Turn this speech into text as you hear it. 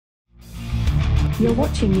You're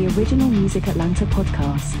watching the Original Music Atlanta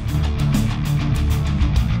podcast.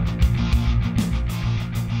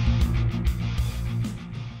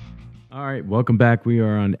 All right, welcome back. We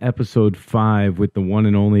are on episode 5 with the one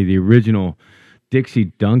and only, the original Dixie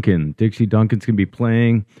Duncan. Dixie Duncan's going to be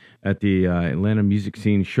playing at the Atlanta Music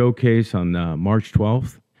Scene Showcase on March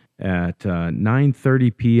 12th at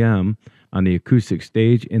 9:30 p.m. on the acoustic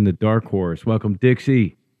stage in the Dark Horse. Welcome,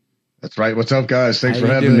 Dixie. That's right. What's up, guys? Thanks How for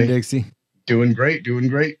you having doing, me. Dixie? Doing great. We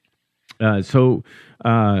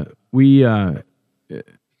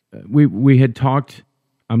had talked.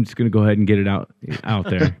 I'm just going to go ahead and get it out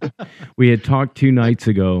there. We had talked 2 nights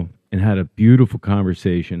ago and had a beautiful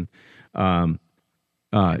conversation.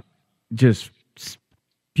 Just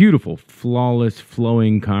beautiful, flawless,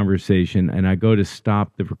 flowing conversation. And I go to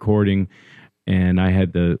stop the recording, and I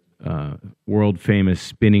had the world famous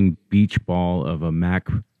spinning beach ball of a Mac.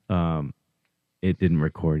 It didn't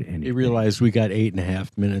record anything. You realized we got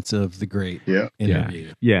 8.5 minutes of the great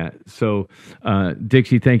interview. Yeah. So,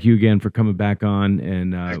 Dixie, thank you again for coming back on.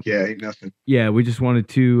 And ain't nothing. Yeah, we just wanted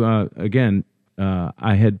to again.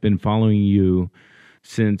 I had been following you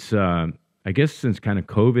since I guess since kind of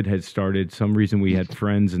COVID had started. Some reason we had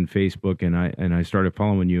friends in Facebook, and I started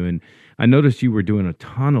following you, and I noticed you were doing a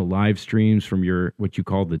ton of live streams from your what you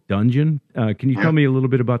call the dungeon. Can you tell me a little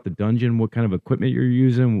bit about the dungeon? What kind of equipment you're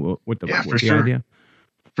using? What the idea?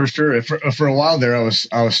 For sure. For a while there, I was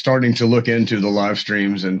starting to look into the live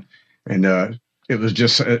streams, and it was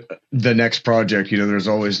just the next project. You know, there's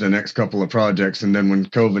always the next couple of projects, and then when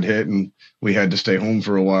COVID hit and we had to stay home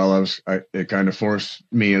for a while, it kind of forced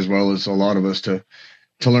me, as well as a lot of us, to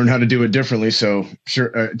learn how to do it differently. So sure,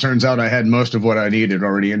 it turns out I had most of what I needed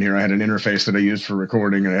already in here. I had an interface that I used for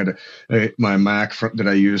recording. I had my Mac that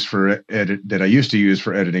I used that I used to use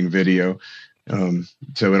for editing video.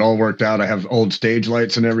 So it all worked out. I have old stage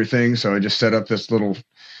lights and everything. So I just set up the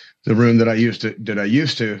room that I used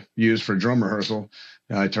to use for drum rehearsal.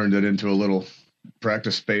 I turned it into a little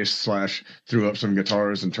practice space / threw up some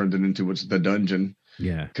guitars and turned it into what's the dungeon.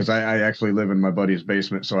 Yeah. Because I actually live in my buddy's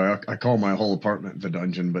basement. So I call my whole apartment the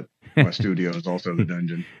dungeon, but my studio is also the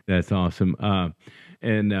dungeon. That's awesome. My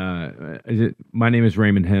name is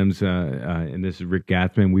Raymond Hems, and this is Rick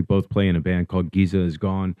Gathman. We both play in a band called Giza Is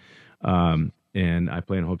Gone. And I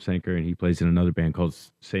play in Hope Sanker, and he plays in another band called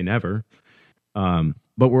Say Never.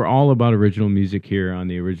 But we're all about original music here on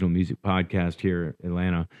the Original Music Podcast here in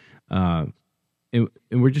Atlanta. And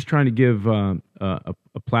we're just trying to give a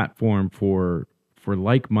platform for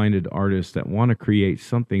like-minded artists that want to create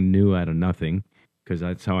something new out of nothing, because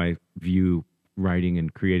that's how I view writing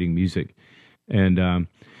and creating music. And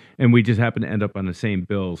we just happen to end up on the same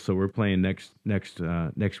bill. So we're playing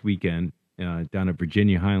next weekend down at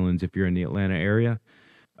Virginia Highlands. If you're in the Atlanta area,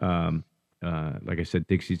 like I said,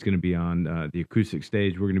 Dixie's going to be on the acoustic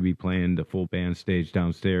stage. We're going to be playing the full band stage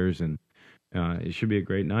downstairs, and it should be a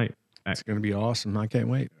great night. It's going to be awesome. I can't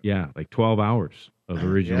wait. Yeah, like 12 hours of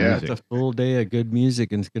original music. It's a full day of good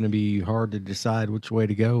music, and it's going to be hard to decide which way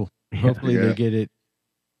to go. Hopefully they get it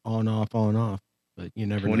on, off, but you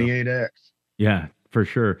never know. 28X. Yeah, for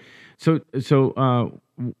sure. So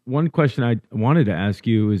one question I wanted to ask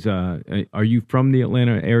you is, are you from the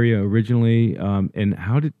Atlanta area originally? And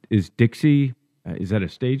is Dixie, is that a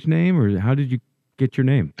stage name, or how did you get your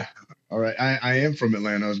name? All right. I am from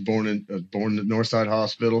Atlanta. I was born at Northside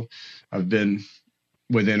Hospital. I've been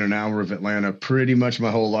within an hour of Atlanta pretty much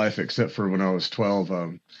my whole life, except for when I was 12.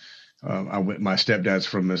 My stepdad's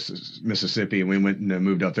from Mississippi, and we went and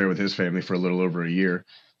moved out there with his family for a little over a year.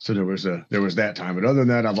 So there was that time. But other than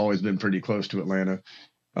that, I've always been pretty close to Atlanta.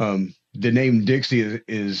 The name Dixie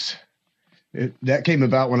that came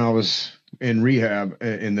about when I was in rehab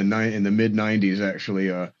in the mid 90s.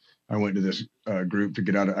 Actually, I went to this group to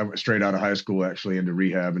get out. I went straight out of high school, actually, into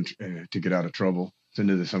rehab and to get out of trouble.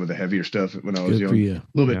 Into some of the heavier stuff when I was young, a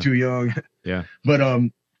little bit too young. Yeah.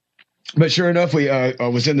 But sure enough, I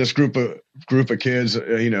was in this group of kids.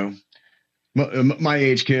 My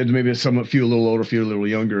age kids, maybe a few a little older, a few a little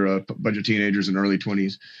younger, a bunch of teenagers and early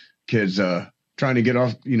 20s kids trying to get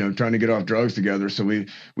off drugs together. So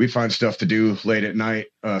we find stuff to do late at night.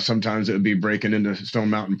 Sometimes it would be breaking into Stone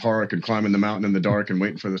Mountain Park and climbing the mountain in the dark and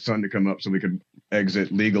waiting for the sun to come up so we could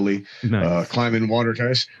exit legally. Nice. Climbing water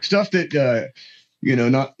towers, stuff that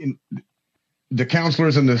not in, the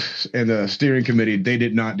counselors and the steering committee, they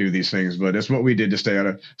did not do these things, but it's what we did to stay out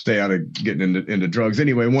of getting into drugs.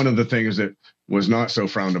 Anyway, one of the things that was not so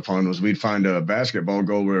frowned upon was we'd find a basketball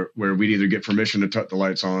goal where we'd either get permission to cut the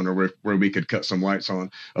lights on, or where we could cut some lights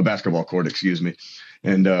on a basketball court, excuse me.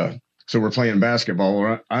 And so we're playing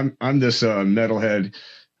basketball. I'm this metalhead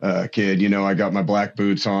kid. I got my black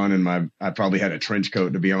boots on and I probably had a trench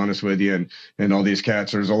coat, to be honest with you. And all these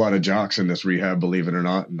cats, there's a lot of jocks in this rehab, believe it or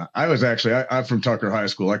not. And I'm from Tucker High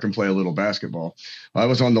School. I can play a little basketball. I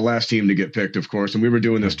was on the last team to get picked, of course, and we were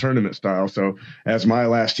doing this tournament style. So as my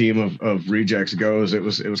last team of rejects goes, it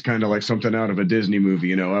was kind of like something out of a Disney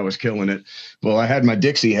movie. I was killing it. Well, I had my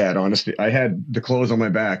Dixie hat on. I had the clothes on my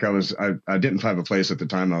back. I didn't have a place at the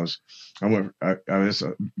time. I was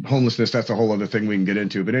homelessness. That's a whole other thing we can get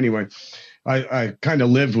into. But anyway, I kind of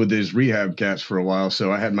lived with these rehab cats for a while.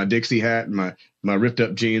 So I had my Dixie hat and my ripped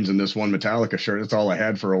up jeans and this one Metallica shirt. That's all I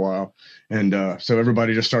had for a while. And so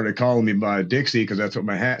everybody just started calling me by Dixie because that's what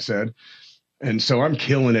my hat said. And so I'm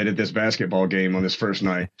killing it at this basketball game on this first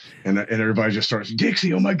night. And everybody just starts,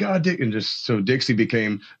 Dixie, oh my God, Dick. And just so Dixie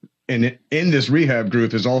became, and in this rehab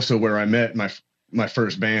group is also where I met my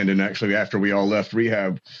first band. And actually after we all left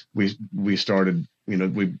rehab, we started,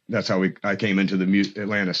 that's how I came into the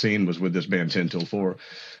Atlanta scene, was with this band 10 Till 4.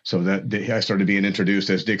 So that I started being introduced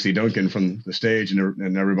as Dixie Duncan from the stage,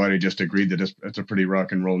 and everybody just agreed that it's a pretty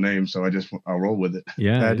rock and roll name. So I'll roll with it.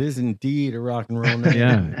 Yeah, that is indeed a rock and roll name.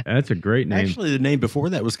 Yeah, that's a great name. Actually, the name before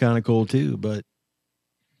that was kind of cool too, but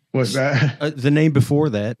what's that? The name before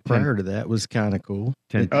that, prior to that, was kind of cool.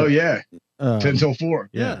 10 Till 4.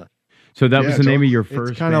 Yeah. So that was the name of your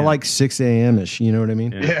first. It's kind of like 6 a.m. ish. You know what I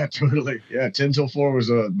mean? Yeah, totally. Yeah, 10 Till 4 was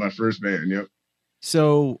my first band. Yep.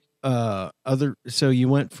 So so you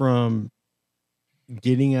went from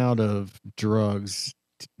getting out of drugs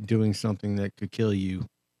to doing something that could kill you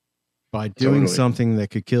by doing something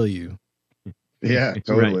that could kill you. Yeah,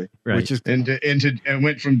 totally. Right. Which is and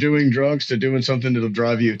went from doing drugs to doing something that'll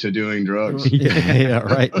drive you to doing drugs. Yeah,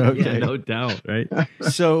 right. Okay. Yeah, no doubt. Right.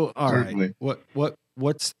 So, all right.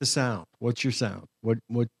 What's the sound? What's your sound? What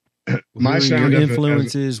my sound, your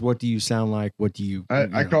influences? What do you sound like? What do you?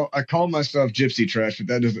 I call myself gypsy trash, but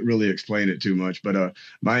that doesn't really explain it too much. But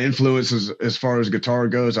my influences, as far as guitar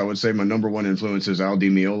goes, I would say my number one influence is Al Di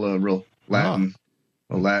Meola, real Latin,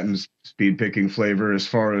 a Latin speed picking flavor. As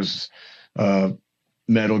far as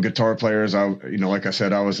metal guitar players, like I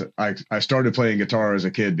said, I started playing guitar as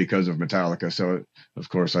a kid because of Metallica. So of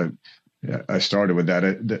course I started with that,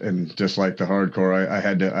 and just like the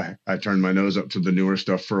hardcore, I turned my nose up to the newer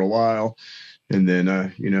stuff for a while, and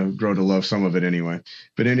then grow to love some of it anyway.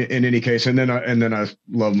 But in any case, and then I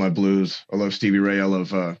love my blues. I love Stevie Ray. I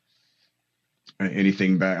love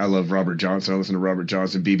anything back. I love Robert Johnson. I listen to Robert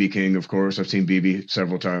Johnson, B.B. King, of course. I've seen B.B.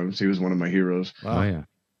 several times. He was one of my heroes. Wow. Oh yeah,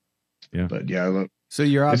 yeah. But yeah, I love. So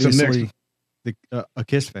you're obviously a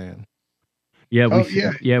Kiss fan. Yeah,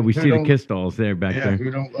 we see the Kiss dolls there back there. Who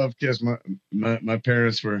don't love Kiss? My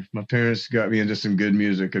parents got me into some good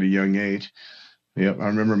music at a young age. Yep, I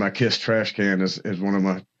remember my Kiss trash can is one of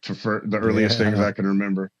my the earliest things I can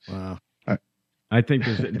remember. Wow. I think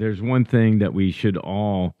there's one thing that we should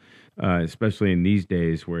all, especially in these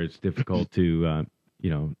days where it's difficult to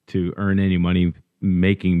to earn any money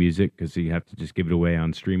making music because you have to just give it away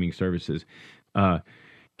on streaming services.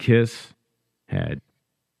 Kiss had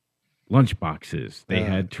lunch boxes, they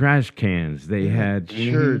had trash cans, they had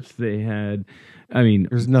shirts, they had,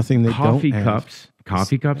 there's nothing they coffee don't cups, have.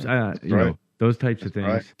 coffee cups, those types of things,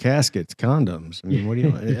 right. Caskets, condoms. What do you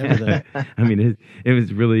everything. It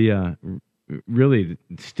was really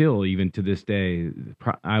still, even to this day,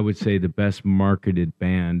 I would say the best marketed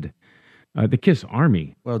band, the Kiss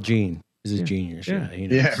Army. Well, Gene is a genius. Yeah. He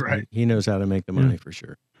knows, right. He knows how to make the money for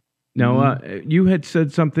sure. Now, you had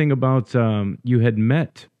said something about you had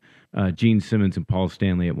met Gene Simmons and Paul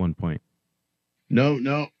Stanley at one point. No,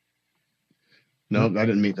 I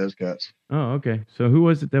didn't meet those guys. Oh, okay. So who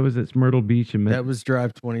was it that was at Myrtle Beach and met? That was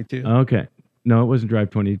Drive 22. Okay. No, it wasn't Drive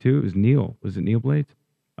 22. It was Neil. Was it Neil Blades?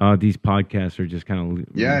 These podcasts are just kind of...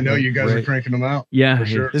 Yeah, I know you guys are cranking them out. Yeah. For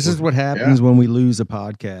sure. This is what happens when we lose a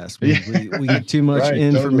podcast. We get too much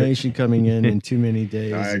information coming in too many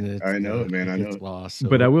days. I know it, man. I know it. Lost, so.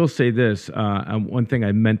 But I will say this. One thing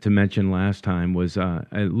I meant to mention last time was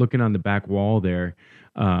looking on the back wall there,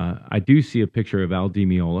 I do see a picture of Al Di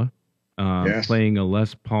Meola playing a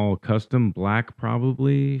Les Paul Custom Black,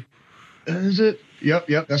 probably. Is it? Yep.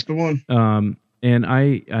 That's the one. And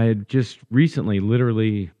I had just recently,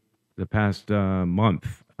 literally the past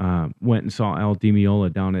month, went and saw Al Di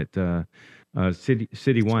Meola down at City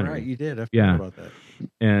Winery. Right, you did. I forgot about that.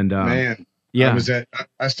 And man,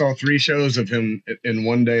 I saw 3 shows of him in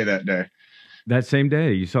one day that day. That same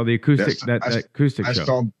day, you saw the acoustic acoustic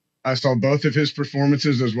show. I saw both of his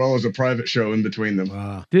performances as well as a private show in between them.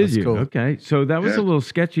 Wow, did you? Cool. Okay, so that was a little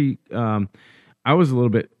sketchy. I was a little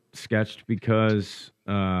bit sketched because.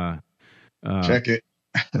 Check it.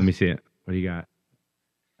 Let me see it. What do you got?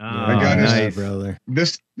 I got nice, brother.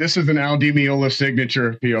 This is an Al Di Meola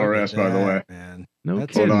signature PRS, by the way. Man. No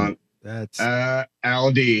That's kidding. Hold on. That's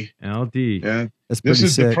Al D. LD. Yeah. that's This pretty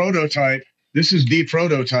is sick. the prototype. This is the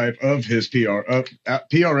prototype of his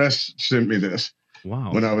PRS sent me this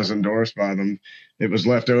Wow. when I was endorsed by them. It was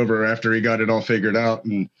left over after he got it all figured out,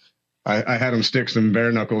 and I had him stick some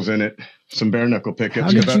bare knuckles in it, some bare knuckle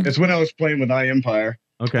pickups. It's when I was playing with Empire.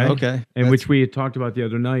 Okay. And which we had talked about the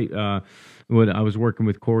other night. When I was working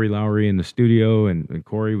with Corey Lowry in the studio, and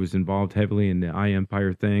Corey was involved heavily in the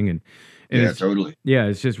Empire thing, and Yeah, it's, totally. yeah,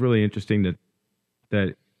 it's just really interesting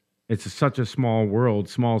that it's such a small world,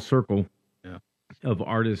 small circle of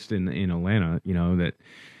artists in Atlanta. You know that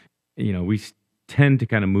we tend to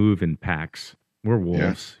kind of move in packs. We're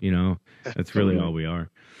wolves, That's really all we are.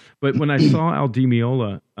 But when I saw Al Di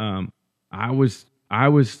Meola, I was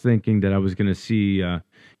thinking that I was going to see a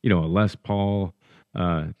Les Paul,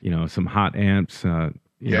 some hot amps. I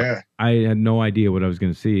had no idea what I was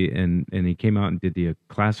going to see, and he came out and did the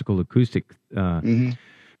classical acoustic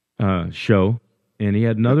show, and he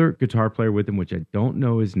had another guitar player with him, which I don't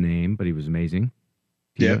know his name, but he was amazing.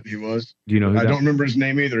 He was. Do you know? I don't remember his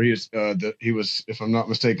name either. He was, if I'm not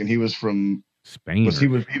mistaken, he was from Spain. He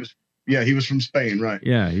was from Spain, right?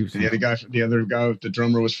 Yeah, he was. The other guy, the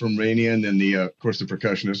drummer was from Romania, and then of course, the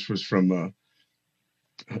percussionist was from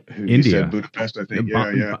India, Budapest, I think.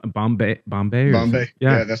 Bombay.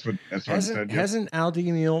 Yeah, that's what I said. Hasn't Al Di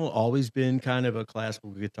Meola always been kind of a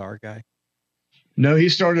classical guitar guy? No, he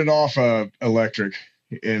started off electric,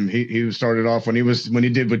 and he started off when he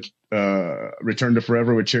did with Return to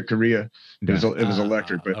Forever with Chick Corea. It was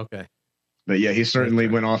electric, but okay. But yeah, he certainly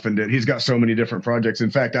went off and did. He's got so many different projects. In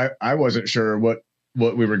fact, I wasn't sure what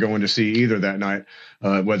we were going to see either that night,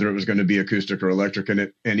 whether it was going to be acoustic or electric.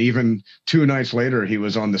 And even 2 nights later, he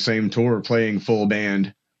was on the same tour playing full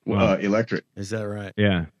band electric. Is that right?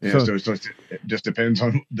 Yeah. So it just depends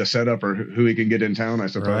on the setup or who he can get in town, I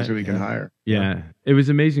suppose, who he can hire. Yeah, it was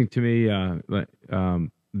amazing to me.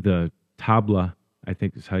 The tabla, I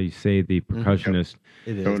think is how you say the percussionist.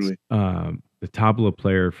 It is. Totally. The tabla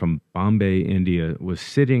player from Bombay, India, was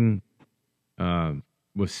sitting down,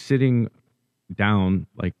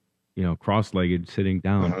 like cross-legged, sitting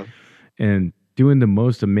down, and doing the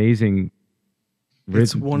most amazing.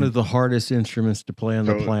 It's one of the hardest instruments to play on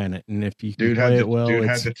the planet, and if you can play it well,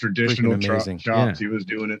 it's had the traditional amazing. chops. He was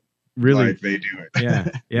doing it really like they do it.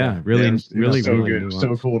 Really so good. Nuanced.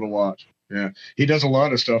 So cool to watch. Yeah, he does a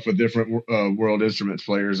lot of stuff with different world instruments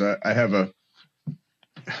players. I have a.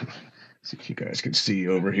 See if you guys can see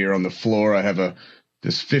over here on the floor. I have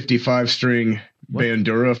this 55-string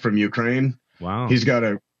bandura from Ukraine. Wow.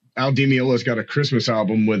 Al Di Meola's got a Christmas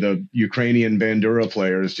album with a Ukrainian bandura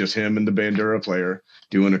player. It's just him and the bandura player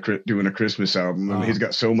doing a Christmas album. Wow. I mean, he's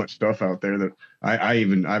got so much stuff out there that I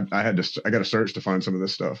got to search to find some of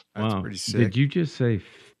this stuff. That's pretty sick. Did you just say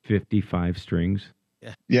 55 strings?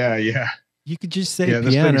 Yeah. You could just say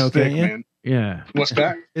piano, can't you? Man. Yeah. What's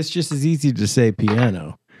that? It's just as easy to say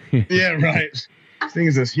piano. Yeah, right. This thing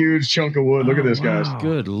is this huge chunk of wood. Look at this, guys.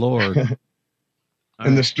 Good Lord.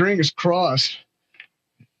 And the strings cross.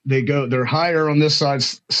 They're higher on this side,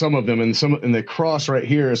 some of them, and they cross right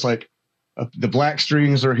here. It's like the black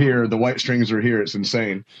strings are here, the white strings are here. It's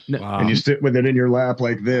insane. Wow. And you sit with it in your lap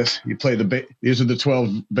like this. You play these are the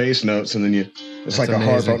 12 bass notes, and then it's like amazing.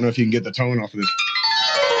 A harp. I don't know if you can get the tone off of this.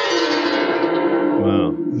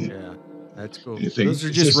 Wow. Yeah, that's cool. Those are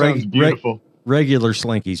just beautiful. Regular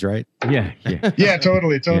slinkies, right? Yeah. Yeah,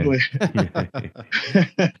 totally. Yeah.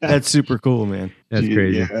 That's super cool, man. That's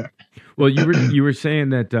crazy. Yeah. Well, you were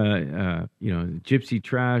saying that Gypsy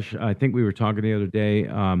Trash. I think we were talking the other day.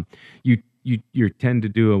 You tend to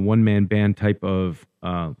do a one-man band type of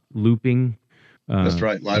looping. That's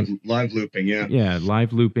right, live looping. Yeah. Yeah,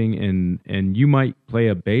 live looping, and you might play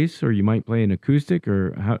a bass or you might play an acoustic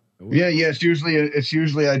or how. Yeah. It's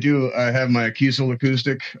usually I have my Kiesel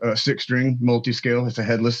acoustic 6-string multi-scale. It's a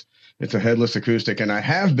headless acoustic, and I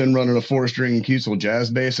have been running a 4-string Kiesel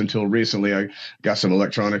jazz bass until recently. I got some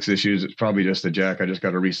electronics issues. It's probably just the jack. I just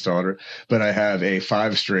got to resolder. But I have a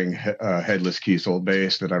 5-string headless Kiesel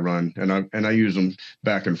bass that I run, and I use them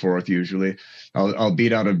back and forth usually. I'll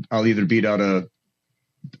either beat out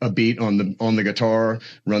a beat on the guitar,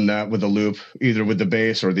 run that with a loop, either with the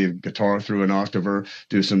bass or the guitar through an octaver,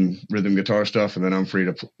 do some rhythm guitar stuff, and then I'm free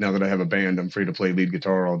to. Now that I have a band, I'm free to play lead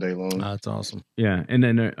guitar all day long. That's awesome. Yeah, and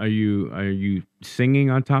then are you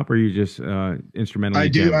singing on top, or are you just instrumental? I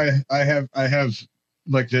do. I have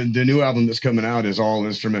like the new album that's coming out is all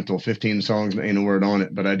instrumental, 15 songs, ain't a word on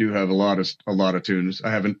it. But I do have a lot of tunes. I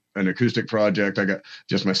have an acoustic project. I got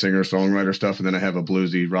just my singer songwriter stuff, and then I have a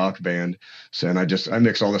bluesy rock band. So and I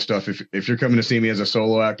mix all the stuff. If you're coming to see me as a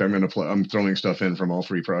solo act, I'm throwing stuff in from all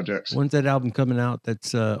three projects. When's that album coming out?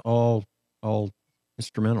 That's all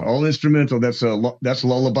instrumental. All instrumental. That's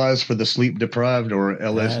Lullabies for the Sleep Deprived, or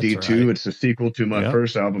LSD2. Right. It's the sequel to my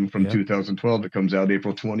first album from 2012 that comes out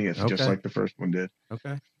April 20th, just like the first one did.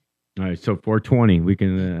 Okay. All right, so 420, we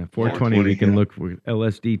can 420 we can look for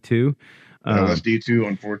LSD2. LSD2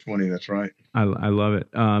 on 420. That's right. I love it.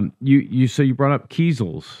 You brought up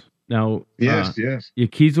Kiesels. Now, yes. Your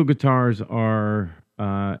Kiesel guitars are,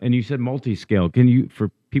 and you said multi-scale. Can you, for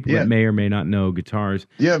people that may or may not know guitars?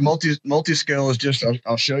 Yeah, multi-scale is just.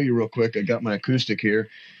 I'll show you real quick. I got my acoustic here.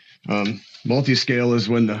 Multi-scale is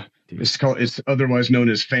when it's otherwise known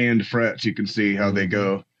as fanned frets. You can see how they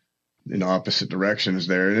go in opposite directions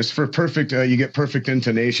there, and it's for perfect. You get perfect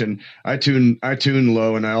intonation. I tune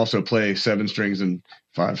low, and I also play 7 strings and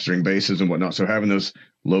 5-string basses and whatnot. So having those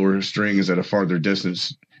lower strings at a farther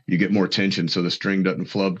distance, you get more tension, so the string doesn't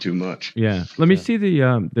flub too much. Yeah. Let me see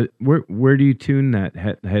the where do you tune that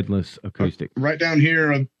headless acoustic? Right down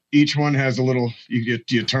here. Each one has a little. You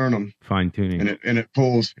turn them. Fine tuning, and it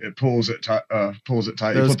pulls it tight.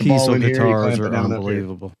 Those you put the ball in guitars here, are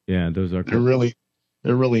unbelievable. Yeah, those are cool.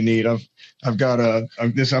 They're really neat. I've got I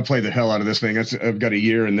play the hell out of this thing. I've got a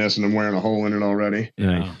year in this, and I'm wearing a hole in it already.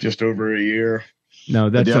 Yeah, just over a year. No,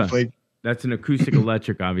 that's an acoustic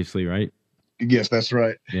electric, obviously, right? Yes, that's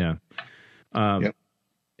right. Yeah. Yep.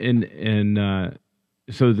 And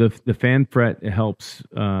so the fan fret helps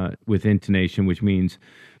with intonation, which means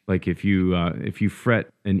like if you fret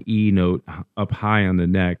an E note up high on the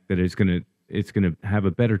neck, that it's gonna have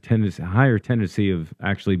a higher tendency of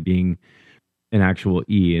actually being an actual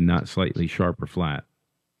E and not slightly sharp or flat.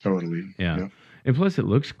 Totally. Yeah. And plus it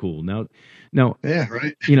looks cool. Now, yeah,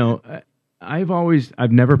 right. You know,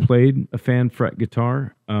 I've never played a fan fret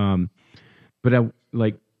guitar. But I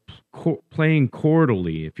like playing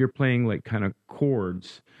chordally. If you're playing like kind of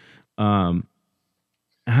chords, how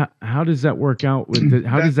does that work out with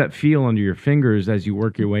how does that feel under your fingers as you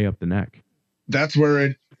work your way up the neck? That's where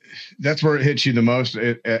it hits you the most,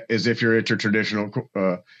 is if you're at your traditional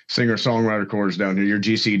singer-songwriter chords down here, your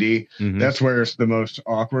GCD. Mm-hmm. That's where it's the most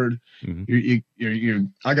awkward. Mm-hmm.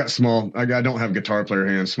 I don't have guitar player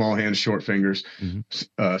hands, small hands, short fingers.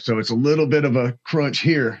 Mm-hmm. So it's a little bit of a crunch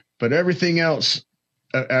here, but everything else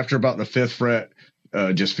after about the 5th fret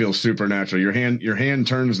just feels supernatural. Your hand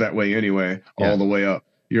turns that way anyway, all the way up.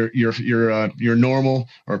 You're normal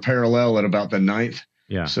or parallel at about the 9th.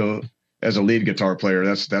 Yeah. So as a lead guitar player,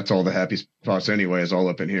 that's all the happy spots anyway, is all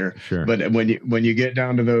up in here. Sure. But when you get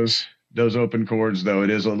down to those open chords, though,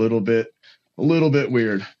 it is a little bit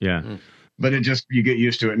weird. Yeah. But you get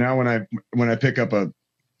used to it. Now when I pick up a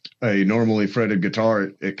normally fretted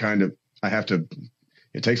guitar, it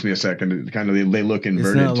takes me a second. They look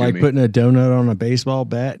inverted. It's not like putting a donut on a baseball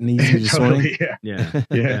bat and easy to swing.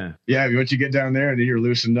 Yeah. Once you get down there, then you're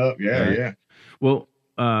loosened up. Yeah. Well,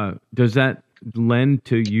 does that lend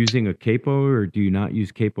to using a capo, or do you not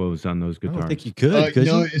use capos on those guitars? I don't think you could.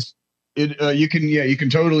 You can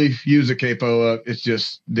totally use a capo. It's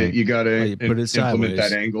just that you got to implement sideways.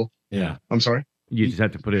 that angle. Yeah. I'm sorry. You just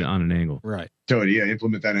have to put it on an angle. Right. Totally. Yeah.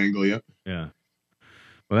 Implement that angle. Yeah. Yeah.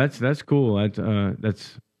 Well, that's cool.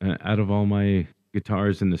 That's out of all my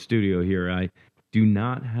guitars in the studio here, I do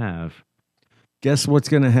not have. Guess what's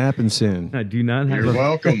going to happen soon? I do not have. You're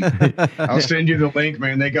welcome. I'll send you the link,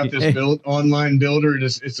 man. They got this online builder.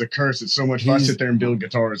 It's a curse. It's so much fun. I sit there and build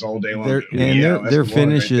guitars all day long. Their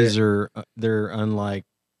finishes they're unlike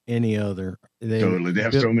any other. They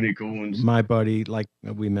have so many cool ones. My buddy, like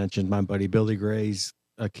we mentioned, my buddy Billy Gray's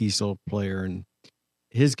a Kiesel player, and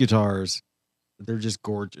his guitars, they're just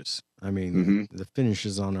gorgeous. I mean, the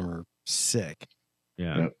finishes on them are sick.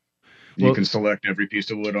 Yeah. Yep. You can select every piece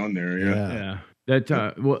of wood on there. Yeah.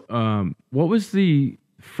 That what was the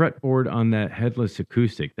fretboard on that headless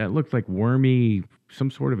acoustic? That looked like wormy,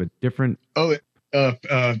 some sort of a different. Oh,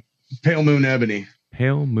 Pale Moon Ebony.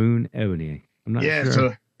 Pale Moon Ebony. I'm not sure.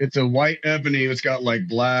 Yeah, it's a white ebony. It's got like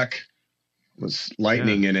black with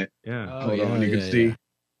lightning in it. Yeah. Hold on, you can see.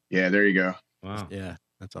 Yeah, there you go. Wow. Yeah,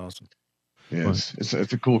 that's awesome. Yeah, it's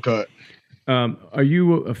a cool cut. Are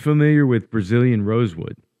you familiar with Brazilian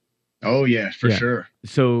rosewood? Oh yeah, for sure.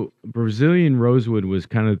 So Brazilian rosewood was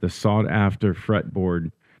kind of the sought after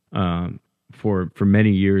fretboard for many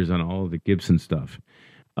years on all of the Gibson stuff.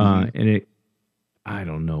 And I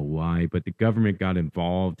don't know why, but the government got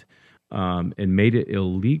involved and made it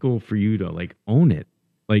illegal for you to like own it.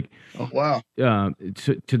 Like, Oh, wow.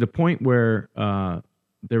 To the point where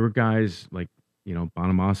there were guys like,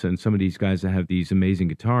 Bonamassa and some of these guys that have these amazing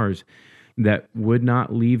guitars that would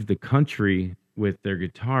not leave the country with their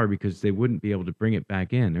guitar because they wouldn't be able to bring it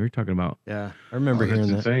back in. They were talking about. Yeah, I remember hearing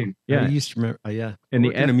that. Insane. Yeah, I used to remember. Yeah, and I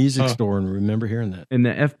worked in a music store and remember hearing that. And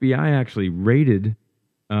the FBI actually raided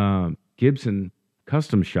Gibson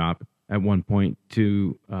Custom Shop at one point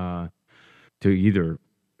to either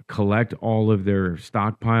collect all of their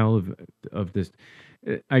stockpile of this.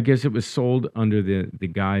 I guess it was sold under the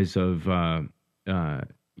guise of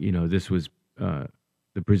this was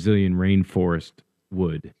the Brazilian rainforest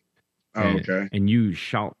wood. Oh, okay. And you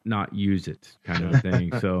shall not use it, kind of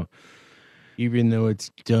thing. So, even though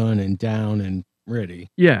it's done and down and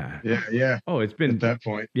ready. Yeah. Oh, it's been at that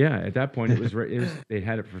point. Yeah, at that point it was they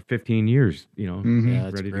had it for 15 years. Yeah,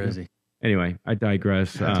 that's ready crazy. To go. Anyway, I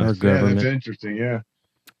digress. That's our government. That's interesting. Yeah.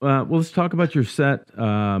 Well, let's talk about your set.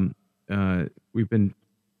 We've been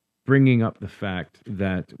bringing up the fact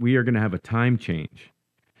that we are going to have a time change.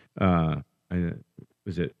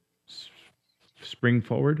 Was it spring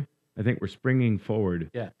forward? I think we're springing forward.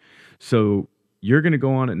 Yeah. So you're going to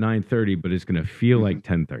go on at 9:30, but it's going to feel like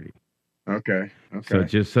 10:30. Okay. So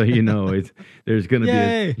just so you know, there's going to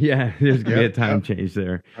be there's going to be a time change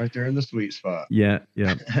there. Right there in the sweet spot. Yeah.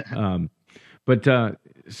 But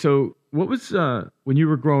so what was when you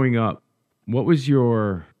were growing up? What was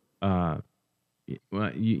your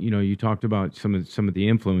you talked about some of the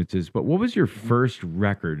influences, but what was your first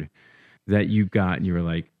record that you got and you were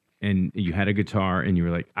like, and you had a guitar and you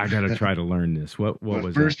were like, I got to try to learn this. What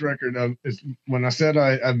was first that? record is when I said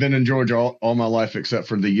I've been in Georgia all my life except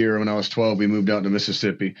for the year when I was 12. We moved out to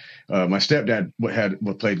Mississippi. My stepdad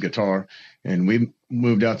played guitar, and we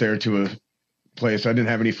moved out there to a place. I didn't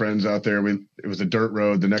have any friends out there. It was a dirt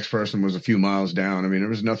road. The next person was a few miles down. I mean, there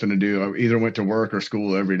was nothing to do. I either went to work or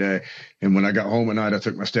school every day. And when I got home at night, I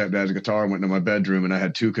took my stepdad's guitar, went to my bedroom, and I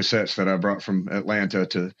had 2 cassettes that I brought from Atlanta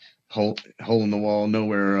to Hole in the Wall,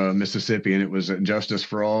 Nowhere, Mississippi, and it was Justice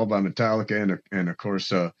for All by Metallica, and of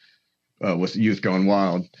course with Youth Gone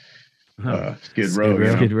Wild, Skid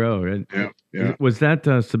Row. Skid Row, right? Yeah. Was that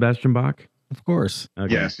Sebastian Bach? Of course.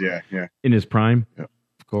 Okay. Yes, yeah. In his prime. Yeah.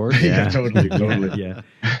 Of course. Yeah, totally. Yeah.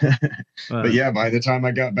 But yeah, by the time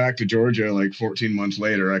I got back to Georgia, like 14 months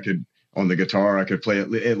later, on the guitar, I could play at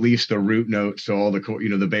least the root notes, so all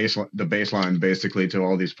the bass line basically to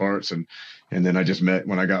all these parts, and then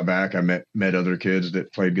when I got back, I met other kids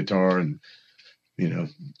that played guitar and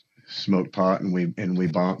smoked pot, and we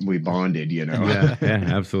bonded. Yeah,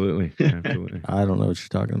 absolutely. I don't know what you're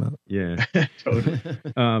talking about. Yeah, totally.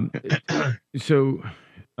 So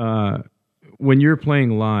when you're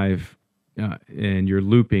playing live and you're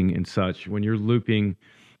looping and such, when you're looping.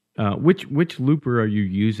 Which looper are you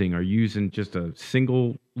using? Are you using just a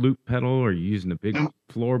single loop pedal, or are you using a big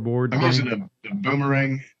floorboard? I'm using a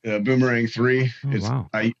Boomerang 3. Oh, wow.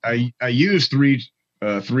 I use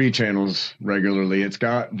three channels regularly. It's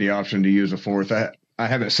got the option to use a fourth. I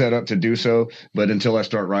have it set up to do so, but until I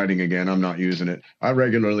start writing again, I'm not using it. I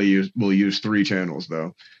regularly will use 3 channels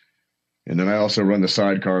though. And then I also run the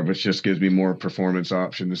sidecar, which just gives me more performance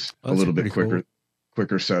options, a little bit quicker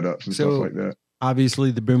setups and stuff like that. Obviously,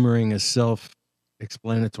 the Boomerang is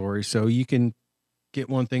self-explanatory, so you can get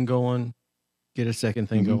one thing going, get a second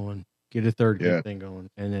thing going, get a third thing going,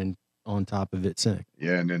 and then on top of it, sync.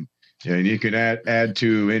 Yeah, and you can add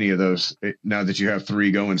to any of those. Now that you have 3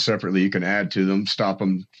 going separately, you can add to them, stop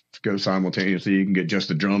them, go simultaneously. You can get just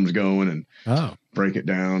the drums going and break it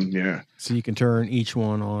down. Yeah, so you can turn each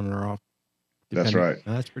one on or off. That's right.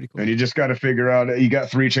 That's pretty cool. And you just got to figure out, you got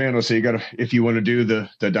 3 channels. So you got to, if you want to do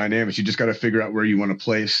the dynamics, you just got to figure out where you want to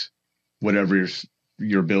place whatever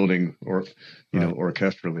you're building or,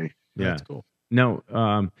 orchestrally. Yeah. That's cool. No,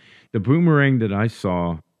 the Boomerang that I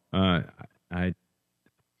saw, I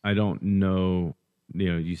don't know,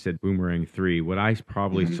 you said Boomerang 3. What I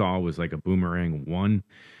probably saw was like a Boomerang 1.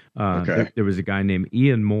 There was a guy named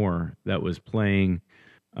Ian Moore that was playing.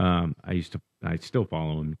 I still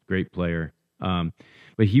follow him. Great player.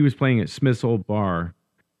 But he was playing at Smith's Old Bar,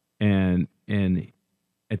 and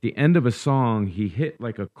at the end of a song, he hit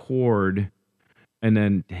like a chord and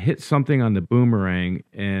then hit something on the Boomerang,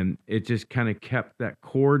 and it just kind of kept that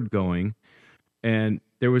chord going. And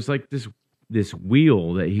there was like this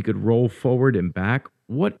wheel that he could roll forward and back.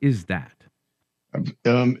 What is that? I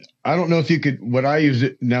don't know if you could. What I use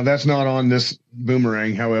it now, that's not on this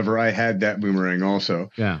Boomerang. However, I had that Boomerang also.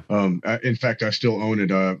 Yeah. In fact, I still own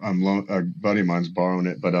it. A buddy of mine's borrowing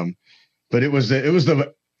it, but it was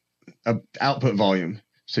the output volume.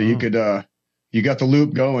 So you could you got the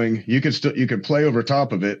loop going. You could play over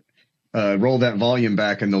top of it, roll that volume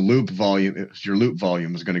back, and the loop volume, your loop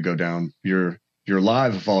volume is going to go down. Your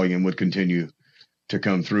live volume would continue to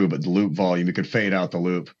come through, but the loop volume, you could fade out the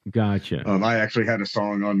loop. Gotcha. I actually had a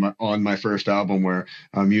song on my first album where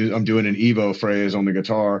I'm doing an Evo phrase on the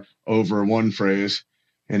guitar over one phrase,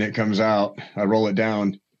 and it comes out. I roll it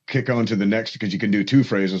down, kick on to the next, because you can do two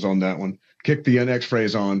phrases on that one. Kick the next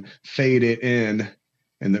phrase on, fade it in,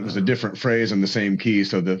 and it was a different phrase in the same key.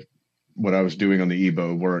 So what I was doing on the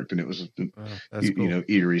Ebo worked, and it was cool.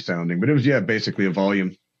 Eerie sounding, but it was basically a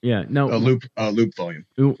volume. Yeah, no, a loop volume.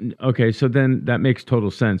 Okay, so then that makes total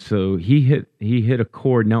sense. So he hit a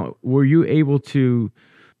chord. Now, were you able to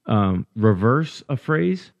reverse a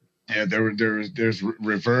phrase? Yeah, there's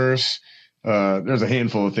reverse. There's a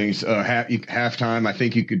handful of things. Halftime, I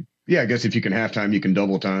think you could. Yeah, I guess if you can halftime, you can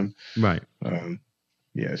double time. Right.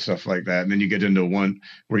 Stuff like that, and then you get into one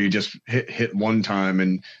where you just hit one time,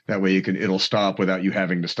 and that way it'll stop without you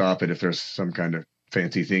having to stop it if there's some kind of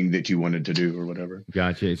fancy thing that you wanted to do or whatever.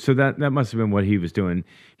 Gotcha. So that must have been what he was doing.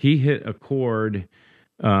 He hit a chord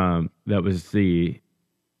that was the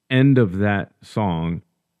end of that song,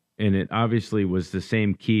 and it obviously was the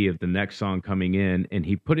same key of the next song coming in, and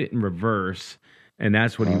he put it in reverse, and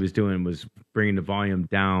that's what he was doing, was bringing the volume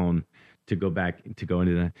down to go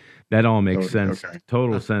into that. That all makes sense. Okay.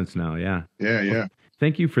 Total sense now. Yeah. Yeah. Well,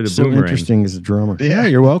 thank you for the so boomerang. Interesting as a drummer. Yeah,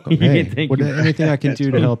 you're welcome. Hey, thank you. Anything I can do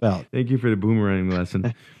to help out. Thank you for the boomerang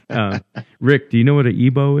lesson. Rick, do you know what an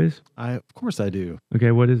EBow is? Of course I do.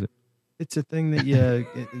 Okay, what is it? It's a thing that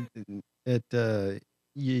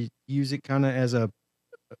you use it kind of as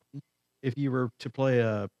if you were to play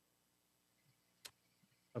a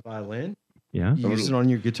violin. Yeah. You use it on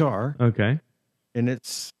your guitar. Okay. And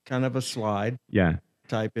it's kind of a slide. Yeah.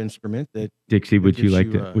 Type instrument that Dixie, would you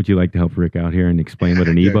like to help Rick out here and explain what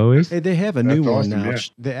an EBow is? Hey, they have a new one now. Yeah.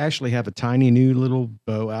 They actually have a tiny new little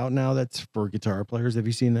bow out now that's for guitar players. Have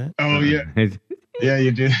you seen that? Oh yeah. Yeah,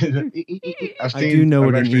 you do. I do know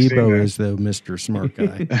what an EBow is, though, Mr. Smart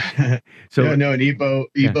Guy. An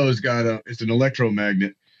EBow's got it's an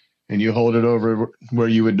electromagnet, and you hold it over where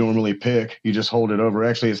you would normally pick. You just hold it over.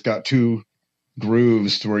 Actually, it's got two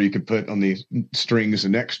grooves to where you could put on these strings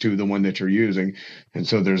next to the one that you're using, and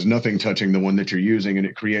so there's nothing touching the one that you're using, and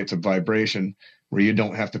it creates a vibration where you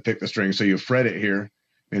don't have to pick the string. So you fret it here,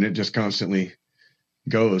 and it just constantly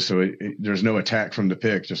goes. So there's no attack from the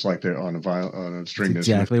pick, just like they're on a string. That's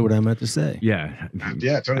exactly what I meant to say. Yeah,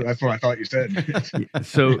 totally. That's what I thought you said.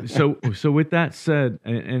 So with that said,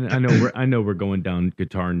 and I know we're going down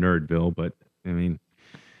guitar nerdville, but I mean,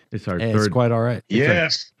 it's our third. It's quite all right.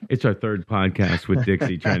 Yes. It's our third podcast with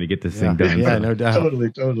Dixie trying to get this thing done. Yeah, no doubt. Totally.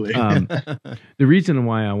 The reason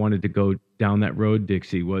why I wanted to go down that road,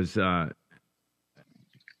 Dixie, was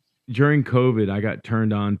during COVID, I got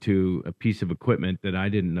turned on to a piece of equipment that I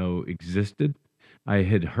didn't know existed. I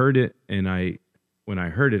had heard it, and when I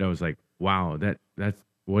heard it, I was like, wow, that's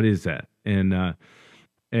what is that?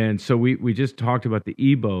 And so we just talked about the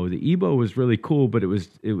EBow. The EBow was really cool, but it was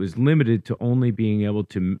limited to only being able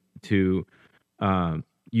to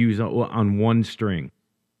use on one string.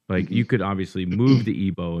 Like you could obviously move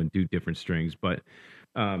the EBow and do different strings, but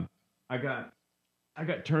I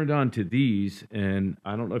got turned on to these, and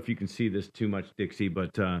I don't know if you can see this too much, Dixie,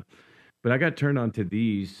 but I got turned on to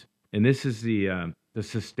these, and this is the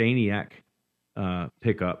Sustainiac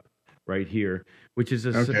pickup right here, which is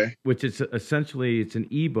essentially it's an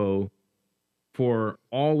EBow for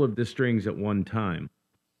all of the strings at one time.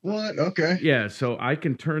 What? Okay. Yeah, so I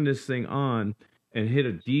can turn this thing on and hit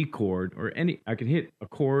a D chord I can hit a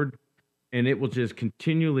chord, and it will just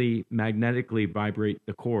continually magnetically vibrate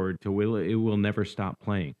the chord till it will never stop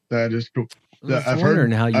playing. That is cool. I've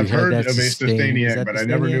heard of a Sustainiac, but I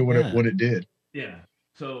never knew what it did. Yeah.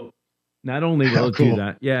 So not only will it do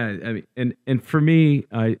that, yeah. I mean, and for me,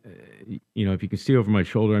 if you can see over my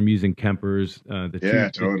shoulder, I'm using Kemper's.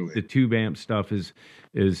 The tube amp stuff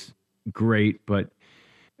is great, but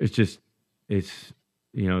it's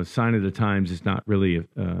sign of the times. It's not really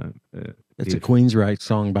it's a Queensryche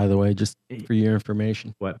song, by the way, just for your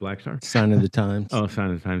information. What, Black Star? Sign of the Times. Oh, Sign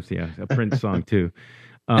of the Times, yeah. A Prince song, too.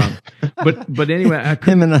 But anyway.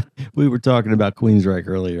 We were talking about Queensryche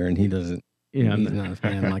earlier, and he doesn't. Yeah, he's not a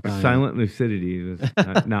fan like I am. Silent lucidity is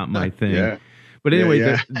not my thing. Yeah. But anyway,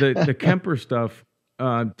 the Kemper stuff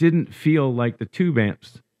didn't feel like the tube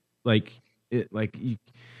amps. It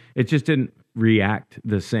just didn't react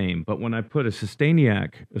the same. But when I put a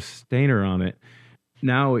sustainer on it,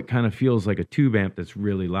 now it kind of feels like a tube amp that's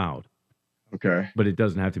really loud. Okay. But it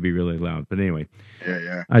doesn't have to be really loud. But anyway.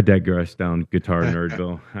 Yeah. I digress down guitar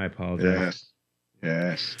nerdville. I apologize.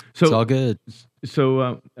 Yes. So it's all good.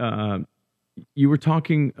 So you were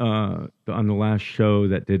talking on the last show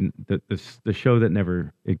that didn't the show that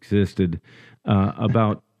never existed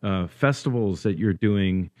about festivals that you're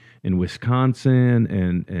doing in Wisconsin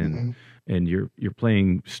and you're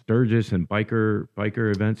playing Sturgis and biker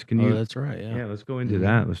events. Can you? That's right. Yeah. Let's go into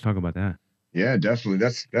that. Let's talk about that. Yeah, definitely.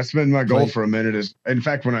 That's been my goal for a minute. Is in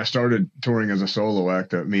fact, when I started touring as a solo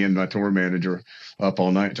act, me and my tour manager up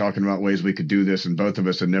all night talking about ways we could do this, and both of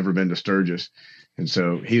us had never been to Sturgis, and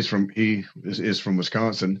so he is from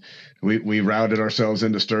Wisconsin. We routed ourselves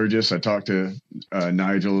into Sturgis. I talked to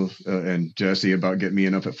Nigel and Jesse about getting me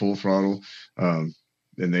in up at Full Throttle, and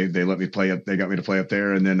they let me play up. They got me to play up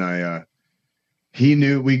there, and then he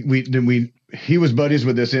knew he was buddies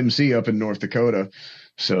with this MC up in North Dakota.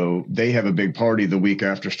 So they have a big party the week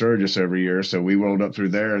after Sturgis every year. So we rolled up through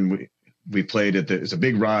there and we played it's a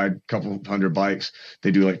big ride, couple hundred bikes.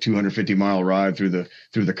 They do like 250-mile ride through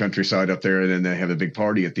the countryside up there. And then they have a big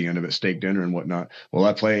party at the end of it, steak dinner and whatnot. Well,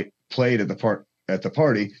 I played at the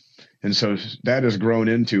party. And so that has grown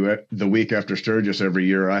into it. The week after Sturgis every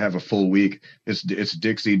year, I have a full week. It's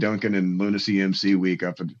Dixie Duncan and Lunacy MC week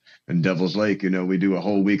up in Devil's Lake. We do a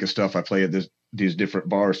whole week of stuff. I play at these different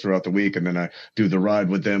bars throughout the week, and then I do the ride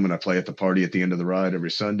with them, and I play at the party at the end of the ride every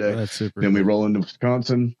Sunday. That's super then cool. We roll into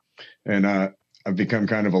Wisconsin, and I've become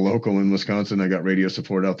kind of a local in Wisconsin. I got radio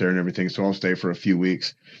support out there and everything, so I'll stay for a few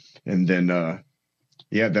weeks, and then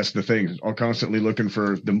that's the thing. I'm constantly looking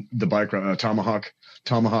for the bike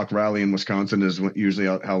Tomahawk Rally in Wisconsin is usually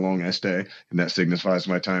how long I stay, and that signifies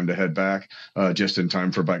my time to head back just in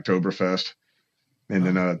time for Biketoberfest. And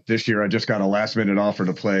then this year I just got a last minute offer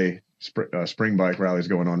to play spring bike rallies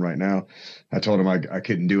going on right now. I told him I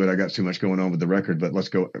couldn't do it. I got too much going on with the record, but let's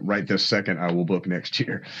go right this second. I will book next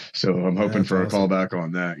year. So I'm hoping for a call back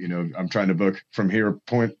on that. I'm trying to book from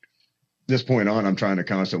this point on. I'm trying to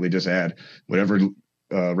constantly just add whatever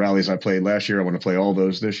rallies I played last year. I want to play all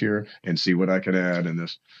those this year and see what I can add in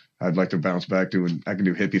this. I'd like to bounce back to, and I can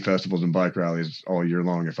do hippie festivals and bike rallies all year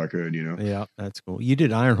long if I could, Yeah, that's cool. You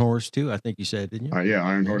did Iron Horse too, I think you said, didn't you? Yeah,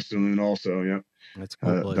 Iron Horse Saloon also. Yeah, that's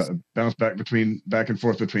cool. Bounce back and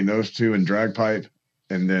forth between those two and Drag Pipe,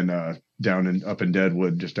 and then up in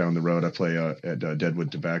Deadwood, just down the road, I play at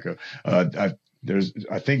Deadwood Tobacco. I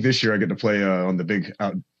think this year I get to play on the big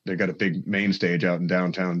out. They got a big main stage out in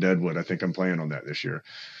downtown Deadwood. I think I'm playing on that this year.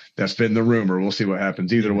 That's been the rumor. We'll see what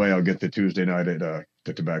happens. Either way, I'll get the Tuesday night at the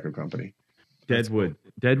Tobacco Company. Deadwood.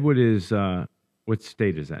 Deadwood is what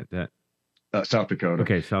state is that? South Dakota.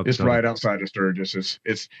 Okay, South Dakota. It's right outside of Sturgis.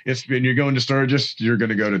 It's when you're going to Sturgis, you're going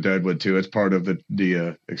to go to Deadwood too. It's part of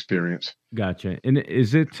the experience. Gotcha. And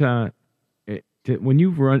is it when you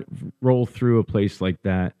roll through a place like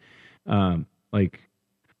that, like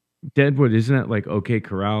Deadwood, isn't it like OK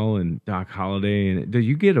Corral and Doc Holliday? And do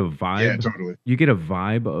you get a vibe? Yeah, totally. You get a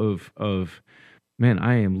vibe of man,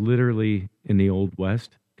 I am literally in the Old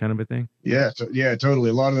West kind of a thing. Yeah,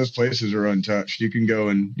 totally. A lot of those places are untouched. You can go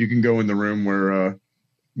in the room where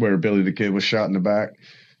Billy the Kid was shot in the back.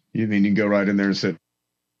 You can go right in there and sit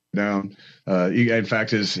down. In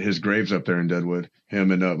fact, his grave's up there in Deadwood.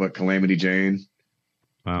 Him and Calamity Jane.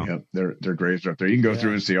 Wow. Yep, their graves are up there. You can go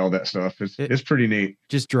through and see all that stuff. It's pretty neat.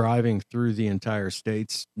 Just driving through the entire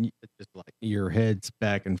states, just like your head's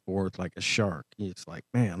back and forth like a shark. It's like,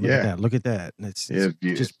 man, look at that. And it's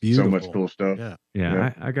just beautiful. So much cool stuff.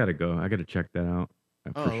 Yeah. I gotta go. I gotta check that out.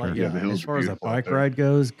 For sure. The hills as far as a bike ride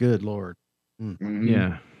goes, good Lord. Mm-hmm.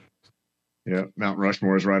 Yeah. Yeah, Mount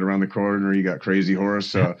Rushmore is right around the corner. You got Crazy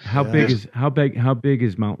Horse. How big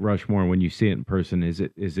is Mount Rushmore when you see it in person? Is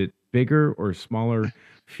it bigger or smaller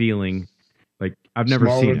feeling? Like I've never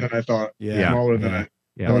seen it. Smaller than I thought. Smaller than I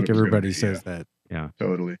I think everybody says that. Yeah,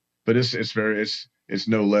 totally. But it's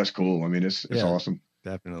no less cool. I mean, it's awesome.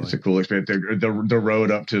 Definitely. It's a cool experience. The road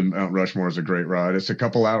up to Mount Rushmore is a great ride. It's a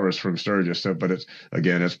couple hours from Sturgis, but it's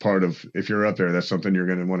part of, if you're up there, that's something you're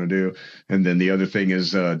going to want to do. And then the other thing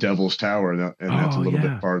is Devil's Tower, and that's a little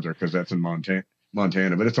bit farther because that's in Montana.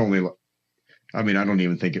 But it's only, I don't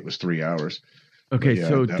even think it was 3 hours. Okay,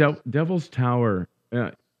 so Devil's Tower.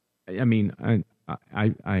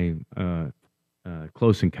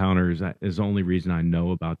 Close Encounters is the only reason I know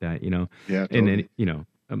about that. Yeah, totally. And then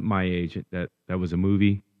my age, that was a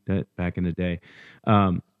movie that back in the day.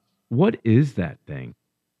 What is that thing?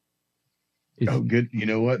 Good. You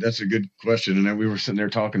know what? That's a good question. And then we were sitting there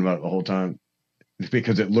talking about it the whole time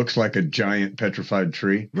because it looks like a giant petrified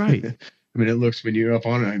tree. Right. It looks, when you're up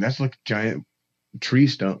on it, that's like a giant tree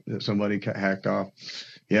stump that somebody hacked off.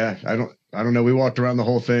 Yeah. I don't know. We walked around the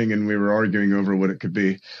whole thing and we were arguing over what it could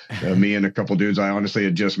be. Me and a couple dudes I honestly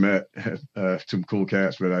had just met, some cool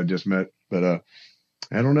cats that I just met. But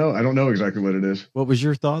I don't know. I don't know exactly what it is. What was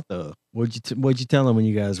your thought though? What'd you tell him when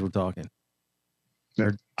you guys were talking?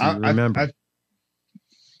 Or do you remember?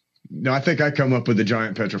 No, I think I come up with the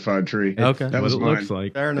giant petrified tree. Okay, that was mine. Looks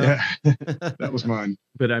like. Fair enough. Yeah, that was mine.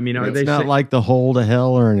 But I mean, are It's they not like the hole to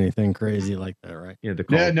hell or anything crazy like that, right? Yeah, the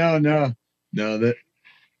call. Yeah,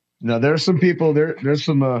 no. There's some people there's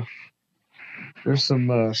some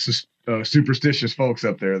superstitious folks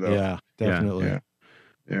up there though. Yeah, definitely.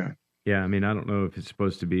 Yeah. I mean, I don't know if it's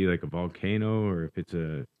supposed to be like a volcano or if it's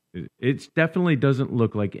it definitely doesn't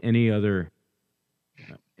look like any other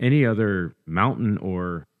mountain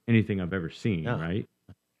or anything I've ever seen, right?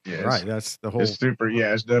 Yeah, right. That's the whole. It's super.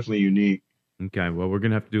 Yeah, it's definitely unique. Okay, well, we're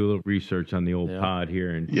gonna have to do a little research on the old pod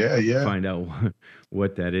here and find out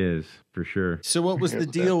what that is for sure. So, what was the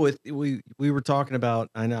deal with we were talking about?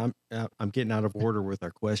 I know I'm getting out of order with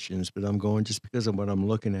our questions, but I'm going just because of what I'm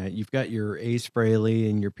looking at. You've got your Ace Frehley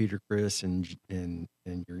and your Peter Criss and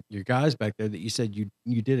your guys back there that you said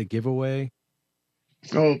you did a giveaway.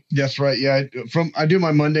 Oh, that's right. Yeah, I do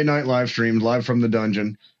my Monday night live stream live from the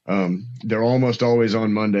dungeon. They're almost always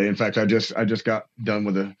on Monday. In fact, I just got done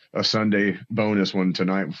with a Sunday bonus one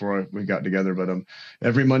tonight before we got together. But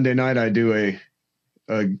every Monday night I do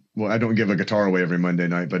well, I don't give a guitar away every Monday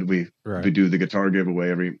night, but we do the guitar giveaway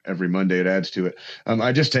every Monday. It adds to it.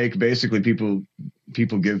 I just take basically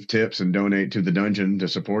people give tips and donate to the dungeon to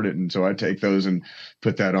support it, and so I take those and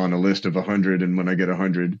put that on a list of 100. And when I get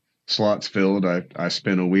 100 slots filled, I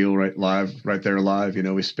spin a wheel right there live.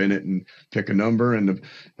 We spin it and pick a number. And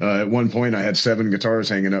at one point I had 7 guitars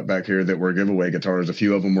hanging up back here that were giveaway guitars. A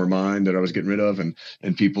few of them were mine that I was getting rid of, and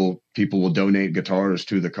people will donate guitars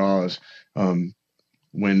to the cause. When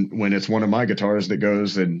it's one of my guitars that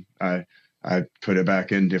goes, then I put it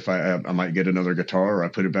back in. If I might get another guitar, or I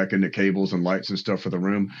put it back into cables and lights and stuff for the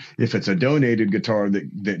room. If it's a donated guitar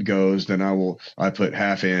that goes, then I put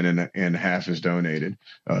half in and half is donated.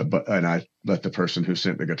 And I let the person who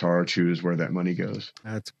sent the guitar choose where that money goes.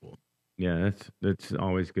 That's cool. Yeah, that's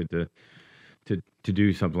always good to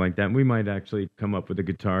do something like that. We might actually come up with a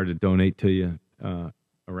guitar to donate to you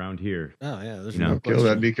around here. Oh yeah, there's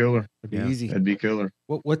that'd be killer. That'd be easy. That'd be killer.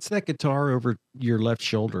 What's that guitar over your left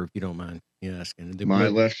shoulder, if you don't mind me asking? My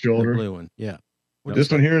left shoulder, the blue one. Yeah. This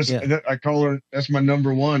one here is I call her. That's my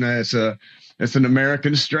number one. It's an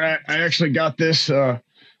American Strat. I actually got this. Late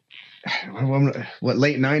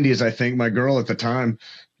 '90s, I think. My girl at the time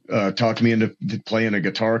talked me into playing a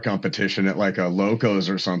guitar competition at like a Locos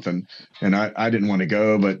or something, and I didn't want to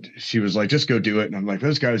go, but she was like, just go do it. And I'm like,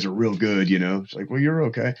 those guys are real good, She's like, well, you're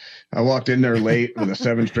okay. I walked in there late with a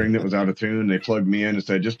 7-string that was out of tune. They plugged me in and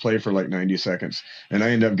said, just play for like 90 seconds, and I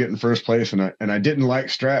ended up getting first place. And I didn't like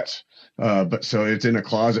Strats, but so it's in a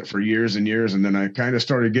closet for years and years. And then I kind of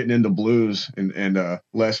started getting into blues and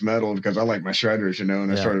less metal because I like my shredders,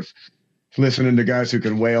 and I started listening to guys who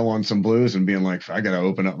can wail on some blues and being like, I got to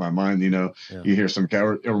open up my mind. You hear some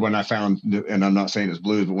coward, or when I found, and I'm not saying it's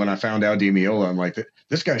blues, but when I found Al Di Meola, I'm like,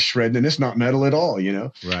 this guy's shredding and it's not metal at all,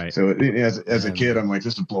 Right. So as a kid, I'm like,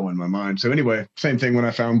 this is blowing my mind. So anyway, same thing when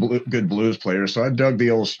I found good blues players. So I dug the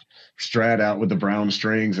old Strat out with the brown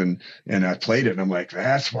strings and I played it, and I'm like,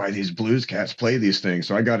 that's why these blues cats play these things.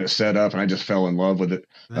 So I got it set up and I just fell in love with it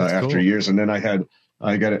after years. And then I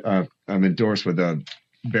got it. I'm endorsed with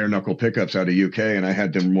bare knuckle pickups out of UK, and I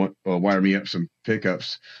had them wire me up some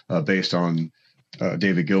pickups based on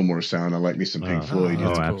David Gilmour's sound. I like me some Pink Floyd.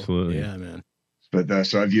 Oh, absolutely, yeah, man. But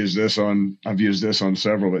so I've used this on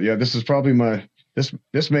several. But yeah, this is probably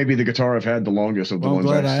this may be the guitar I've had the longest of the ones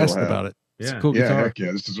glad I asked still have. about it. It's a cool guitar. Heck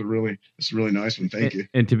yeah, this is a really nice one. Thank you.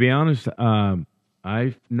 And to be honest,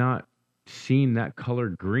 I've not seen that color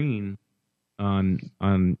green on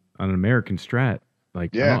an American Strat.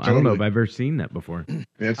 Like, I don't know if I've ever seen that before.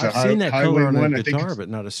 I've seen that color on a guitar, but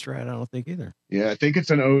not a Strat. I don't think either. Yeah, I think it's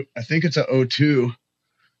a 02.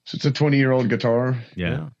 So it's a 20-year-old guitar.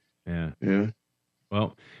 Yeah.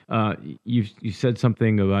 Well, you said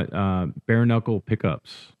something about bare knuckle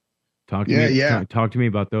pickups. Talk to me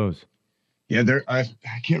about those. Yeah, I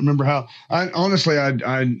can't remember how. I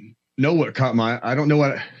know what caught my. I don't know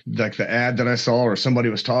what, like the ad that I saw or somebody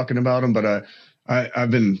was talking about them, but I've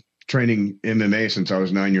been training MMA since I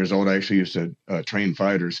was 9 years old. I actually used to train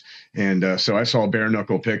fighters, and so I saw bare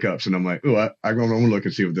knuckle pickups, and I'm like, oh, I'm going to look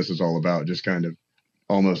and see what this is all about. Just kind of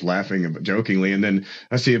almost laughing and jokingly, and then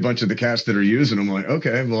I see a bunch of the cats that are using them. I'm like,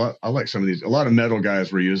 okay, well, I like some of these. A lot of metal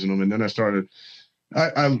guys were using them, and then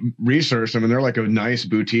I researched them, and they're like a nice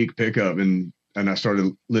boutique pickup, and I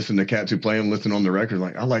started listening to cats who play them, listening on the record.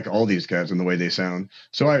 Like, I like all these cats and the way they sound.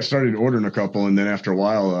 So I started ordering a couple, and then after a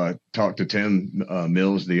while, I talked to Tim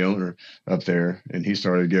Mills, the owner up there, and he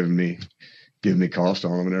started giving me give me cost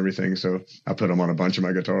on them and everything. So I put them on a bunch of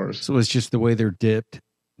my guitars. So it's just the way they're dipped,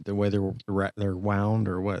 the way they're wound,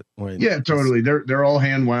 or what? Yeah, totally. They're all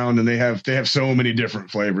hand wound, and they have so many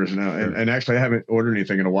different flavors now. Sure. And actually, I haven't ordered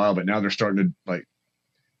anything in a while, but now they're starting to like,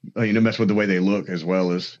 mess with the way they look as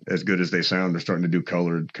well as good as they sound. They're starting to do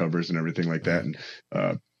colored covers and everything like that, and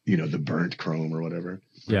the burnt chrome or whatever.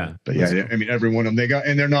 Yeah, but yeah, I mean, every one of them they got,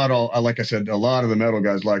 and they're not all, like I said, a lot of the metal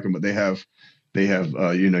guys like them, but they have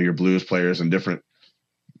your blues players and different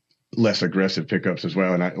less aggressive pickups as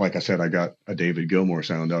well. And like I said, I got a David Gilmour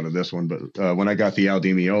sound out of this one, but when I got the Al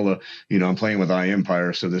Di Meola, I'm playing with I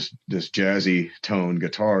Empire, so this jazzy tone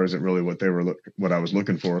guitar isn't really what I was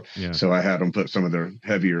looking for. Yeah. So I had them put some of their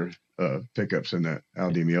heavier pickups in that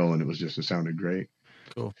Al Di Meola, and it sounded great.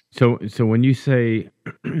 Cool. So when you say,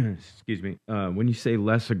 excuse me, when you say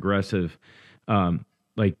less aggressive,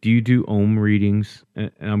 like, do you do ohm readings?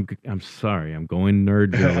 And I'm sorry, I'm going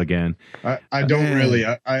Nerdville again. I don't really.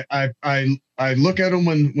 I look at them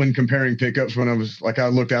when comparing pickups. When I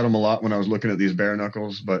looked at them a lot when I was looking at these bare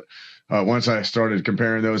knuckles. But once I started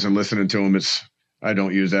comparing those and listening to them, I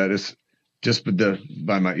don't use that. It's just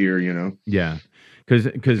by my ear, Yeah, because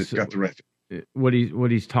it's got the right.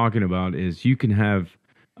 What he's talking about is you can have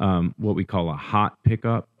what we call a hot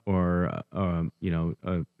pickup, or a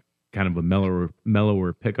kind of a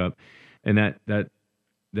mellower pickup, and that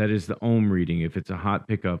is the ohm reading. If it's a hot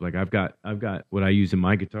pickup, like I've got what I use in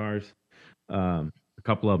my guitars. A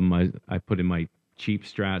couple of them I put in my cheap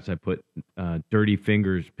Strats. I put Dirty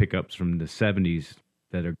Fingers pickups from the 70s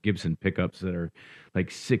that are Gibson pickups that are like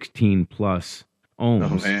 16 plus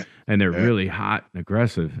ohms, and they're really hot and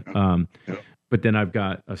aggressive. But then I've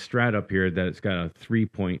got a Strat up here that's got a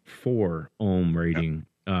 3.4 ohm rating,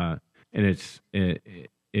 and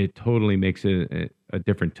it totally makes it a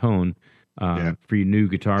different tone for you new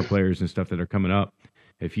guitar players and stuff that are coming up.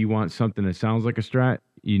 If you want something that sounds like a Strat,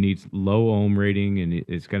 you need low ohm rating, and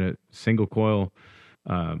it's got a single coil.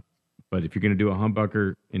 But if you're going to do a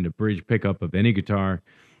humbucker in the bridge pickup of any guitar,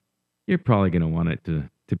 you're probably going to want it to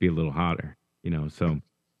be a little hotter, So,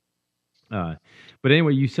 but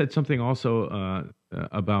anyway, you said something also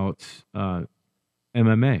about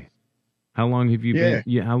MMA. How long have you been?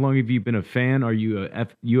 Yeah, how long have you been a fan? Are you a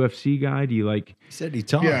UFC guy? Do you like? You said he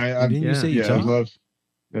taught. Didn't you say you taught?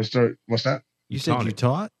 What's that? You said you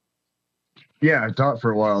taught? Yeah, I taught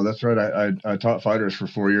for a while. That's right. I taught fighters for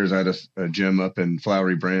 4 years. I had a gym up in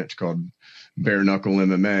Flowery Branch called Bare Knuckle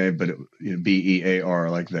MMA, but BEAR,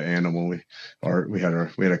 like the animal. We had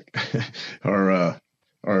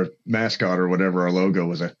our mascot or whatever, our logo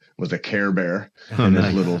was a Care Bear, and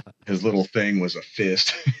his little thing was a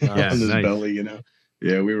fist on his belly.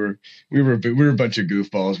 Yeah, we were a bunch of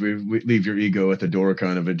goofballs. We leave your ego at the door,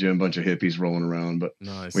 kind of a gym, bunch of hippies rolling around. But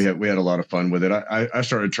nice. we had a lot of fun with it. I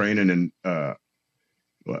started training in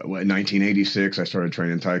 1986. I started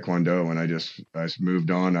training Taekwondo, and I just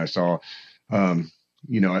moved on. I saw. I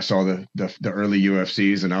saw the early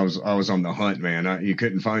UFCs, and I was on the hunt, man. You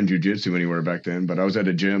couldn't find jiu-jitsu anywhere back then, but I was at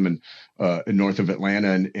a gym in north of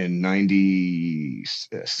Atlanta in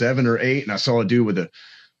 97 or 8, and I saw a dude with a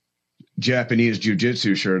Japanese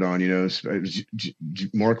jiu-jitsu shirt on, it was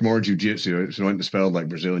Mark Moore jiu-jitsu. It wasn't spelled like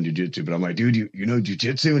Brazilian jiu-jitsu, but I'm like, dude, you know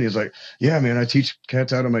jiu-jitsu? And he's like, yeah, man, I teach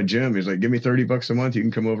cats out of my gym. He's like, give me $30 a month. You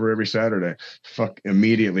can come over every Saturday. Fuck,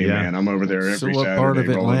 immediately, man. I'm over there every Saturday. So what part of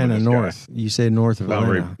Atlanta north? You say north of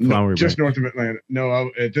Atlanta? No, just north of Atlanta.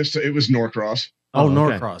 No, it was Norcross. Oh,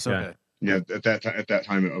 Norcross. Okay. Yeah, at that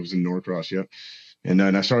time I was in Norcross. Yep. And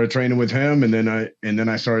then I started training with him, and then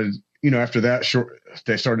I started. After that,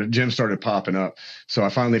 gyms started popping up. So I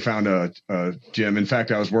finally found a gym. In fact,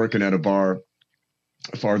 I was working at a bar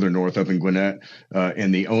farther north up in Gwinnett,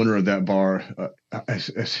 and the owner of that bar,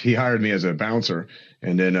 he hired me as a bouncer,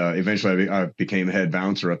 and then eventually I became head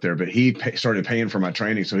bouncer up there. But he started paying for my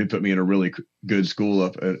training, so he put me in a really good school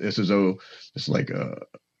up. It's like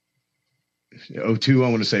 02, I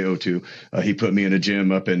want to say 02. He put me in a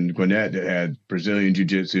gym up in Gwinnett that had Brazilian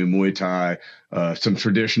Jiu-Jitsu, Muay Thai, some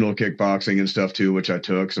traditional kickboxing and stuff too, which I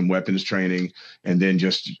took, some weapons training, and then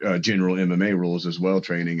just general MMA rules as well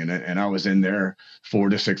training. And I was in there 4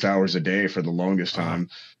 to 6 hours a day for the longest time.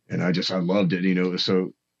 And I loved it,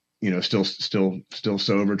 so, still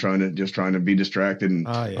sober, trying to be distracted. And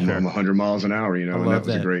I'm 100 miles an hour, and that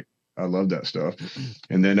was great. I love that stuff.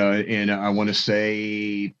 And then, and I want to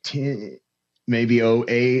say maybe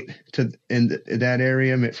 08 in that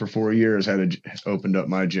area for 4 years, opened up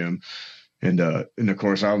my gym. And of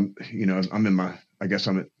course I'm at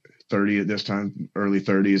 30 at this time, early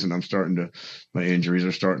 30s, and my injuries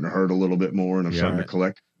are starting to hurt a little bit more, and I'm starting to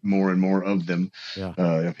collect more and more of them.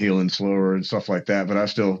 I'm healing slower and stuff like that. But I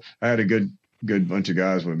had a good good bunch of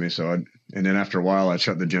guys with me. So and then after a while, I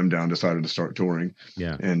shut the gym down, decided to start touring.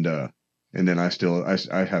 Yeah. And then I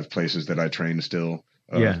have places that I train still.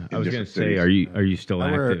 Yeah, I was going to say, cities. are you still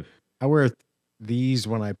active? I wear these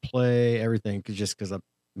when I play everything because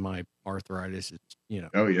my arthritis is,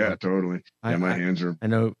 Oh yeah, totally. Yeah, my hands are. I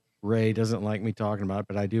know Ray doesn't like me talking about it,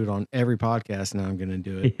 but I do it on every podcast now. I'm going to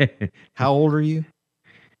do it. How old are you?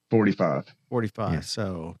 45. 45. Yeah.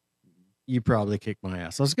 So you probably kick my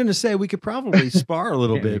ass. I was going to say we could probably spar a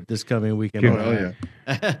little bit this coming weekend.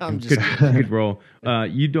 I'm just good roll.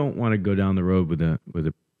 You don't want to go down the road with a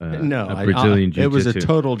no, a Brazilian jiu-jitsu. It was a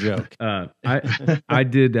total joke. I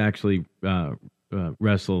did actually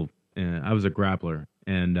wrestle. I was a grappler,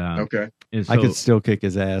 and okay. And so I could still kick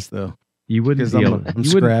his ass though. You wouldn't be able. I'm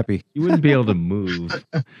scrappy. You wouldn't be able to move.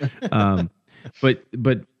 But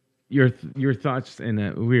your thoughts,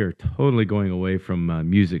 and we are totally going away from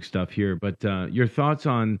music stuff here. But your thoughts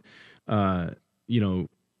on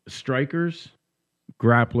strikers,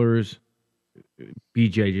 grapplers,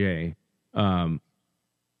 BJJ.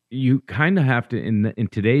 You kind of have to in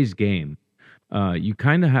today's game. You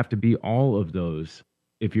kind of have to be all of those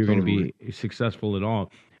if you're going to be successful at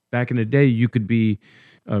all. Back in the day, you could be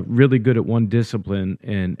really good at one discipline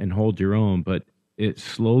and hold your own, but it's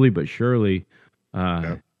slowly but surely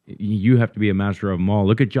you have to be a master of them all.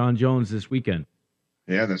 Look at John Jones this weekend.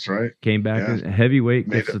 Yeah, that's right. Came back as heavyweight,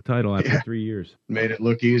 gets the title after 3 years. Made it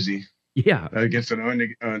look easy. Yeah, against an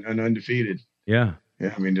undefeated. Yeah.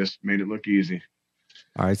 I mean, just made it look easy.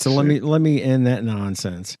 All right, so let me end that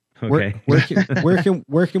nonsense. Okay.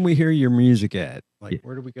 Where can we hear your music at? Like,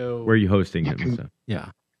 where do we go? Where are you hosting it and stuff? Yeah.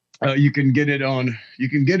 You can get it on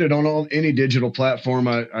any digital platform.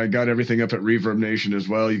 I got everything up at Reverb Nation as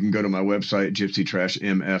well. You can go to my website,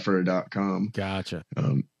 gypsytrashmfr.com. Gotcha.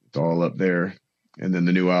 It's all up there. And then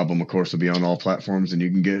the new album, of course, will be on all platforms, and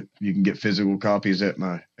you can get physical copies at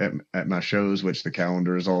my shows, which the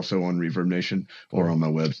calendar is also on Reverb Nation or on my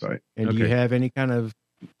website. And do you have any kind of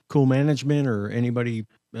cool management or anybody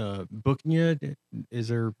booking you? Is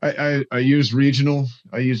there? I use regional.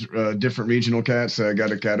 I use different regional cats. I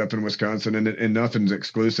got a cat up in Wisconsin, and nothing's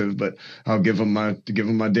exclusive, but I'll give them my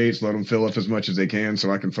dates, let them fill up as much as they can,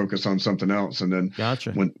 so I can focus on something else. And then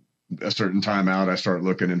when a certain time out, I start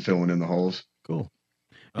looking and filling in the holes. Cool.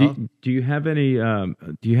 Do you have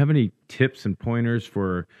any tips and pointers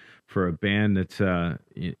for a band that's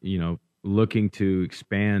looking to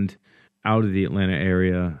expand out of the Atlanta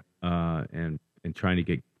area and trying to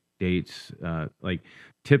get dates, like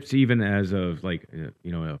tips even as of like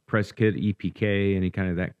a press kit, EPK, any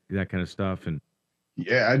kind of that kind of stuff? And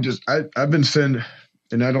yeah, I've been sending,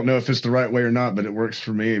 and I don't know if it's the right way or not, but it works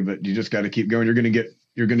for me. But you just got to keep going. You're going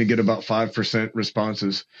to get about 5%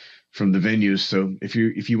 responses from the venues. So if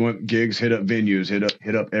you want gigs, hit up venues, hit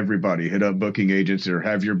up everybody, hit up booking agents, or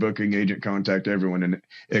have your booking agent contact everyone, and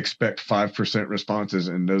expect 5% responses.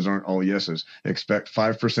 And those aren't all yeses. Expect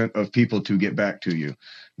 5% of people to get back to you,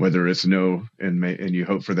 whether it's no and you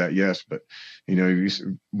hope for that yes. But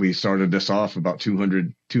we started this off about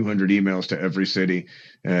 200 emails to every city,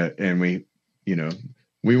 and we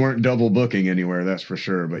weren't double booking anywhere, that's for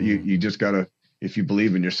sure. But you just gotta, if you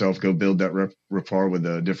believe in yourself, go build that rapport with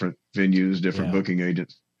the different venues, different booking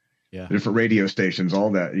agents, different radio stations, all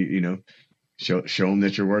that. Show them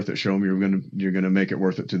that you're worth it. Show them you're gonna make it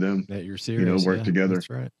worth it to them. That you're serious. Work together. That's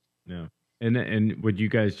right. Yeah. And would you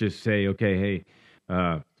guys just say, okay,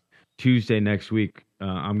 hey, Tuesday next week,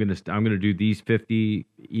 I'm gonna do these 50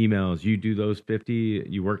 emails. You do those 50.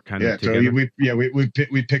 You work kind of together. So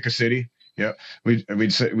we pick a city. Yeah,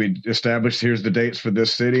 we'd establish here's the dates for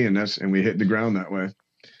this city, and we hit the ground that way.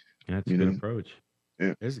 Yeah, that's a good approach.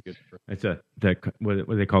 Yeah, it's a good approach. It's what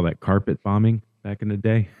do they call that, carpet bombing back in the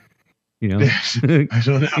day? I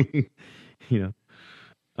don't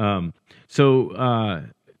know. So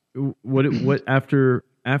what after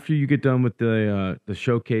you get done with the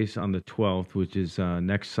showcase on the 12th, which is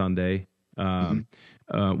next Sunday,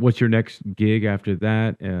 what's your next gig after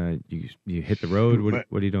that? You hit the road. What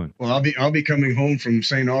are you doing? Well, I'll be coming home from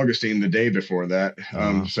St. Augustine the day before that.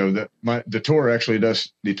 So the tour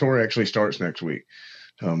actually starts next week.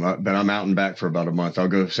 But I'm out and back for about a month. I'll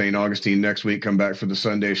go to St. Augustine next week, come back for the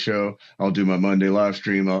Sunday show. I'll do my Monday live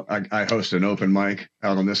stream. I host an open mic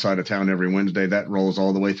out on this side of town every Wednesday. That rolls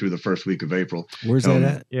all the way through the first week of April. Where's that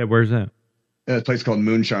at? Yeah, where's that? A place called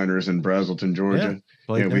Moonshiners in Brazelton, Georgia.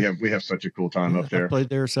 Yeah, we have such a cool time up there. I played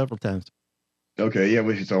there several times. Okay, yeah,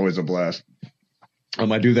 it's always a blast.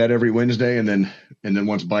 I do that every Wednesday, and then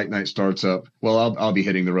once bike night starts up, well, I'll be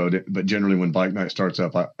hitting the road, but generally when bike night starts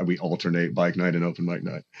up, we alternate bike night and open mic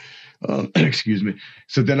night. Excuse me.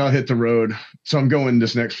 So then I'll hit the road. So I'm going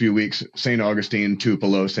this next few weeks, St. Augustine,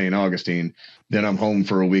 Tupelo, St. Augustine. Then I'm home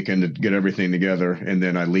for a weekend to get everything together, and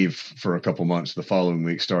then I leave for a couple months the following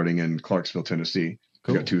week, starting in Clarksville, Tennessee.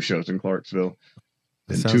 Cool. I got 2 shows in Clarksville.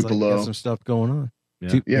 That And sounds like Tupelo. you got some stuff going on.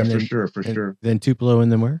 Yeah. For sure. Then Tupelo,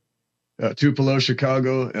 and then where? Tupelo,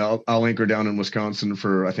 Chicago. I'll anchor down in Wisconsin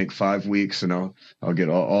for I think 5 weeks, and I'll get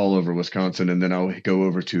all over Wisconsin, and then I'll go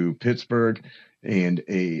over to Pittsburgh and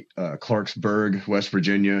Clarksburg, West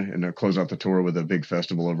Virginia, and I'll close out the tour with a big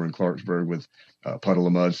festival over in Clarksburg with Puddle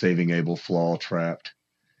of Mud, Saving Abel, Flaw, Trapped.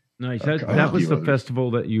 Nice. That was the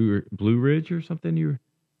festival that you were Blue Ridge or something.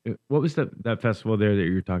 What was that festival there that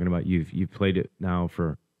you're talking about? You've played it now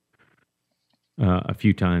for a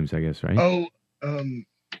few times, I guess, right? Oh,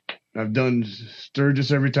 I've done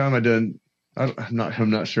Sturgis every time. I'm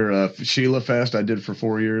not sure. Sheila Fest I did for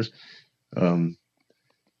 4 years.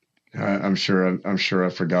 I'm sure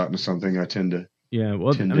I've forgotten something. I tend to. Yeah,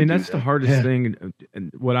 well, I mean that's the hardest thing,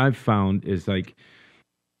 and what I've found is like,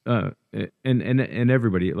 and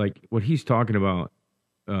everybody, like what he's talking about,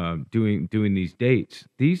 doing these dates.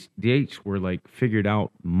 These dates were like figured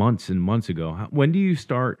out months and months ago. When do you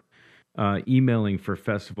start emailing for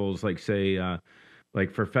festivals? Like say,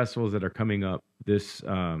 like for festivals that are coming up this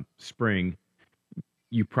spring,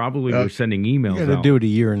 you probably were sending emails. You got to do it a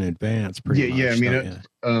year in advance, pretty much. Yeah. I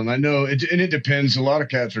mean, I know it depends. A lot of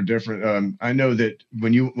cats are different. I know that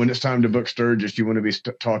when it's time to book Sturgis, you want to be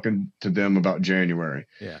talking to them about January.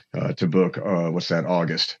 Yeah. To book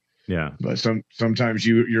August. Yeah. But sometimes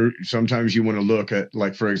you want to look at,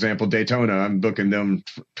 like, for example, Daytona. I'm booking them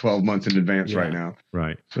 12 months in advance right now.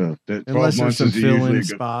 Right. So that 12 unless months there's some is fill-in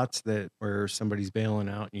spots where somebody's bailing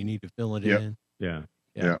out and you need to fill it in. Yeah.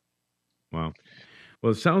 Wow.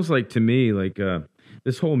 Well, it sounds like to me like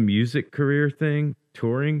this whole music career thing,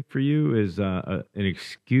 touring for you, is an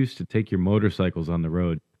excuse to take your motorcycles on the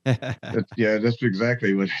road. That's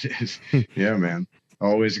exactly what it is. Yeah, man. I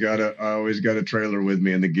always got a trailer with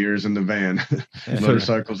me, and the gear's in the van.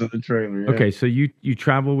 Motorcycles in the trailer. Yeah. Okay, so you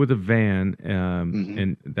travel with a van,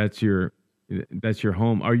 and that's your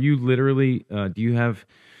home. Are you literally? Do you have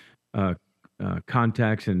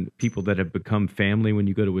contacts and people that have become family when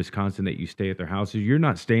you go to Wisconsin that you stay at their houses? You're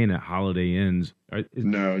not staying at Holiday Inns.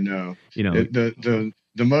 No. You know, the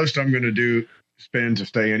most I'm going to spend to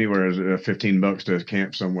stay anywhere is $15 to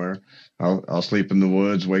camp somewhere. I'll sleep in the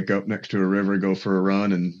woods, wake up next to a river, go for a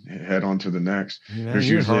run, and head on to the next.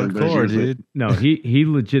 You're hardcore, dude. No, he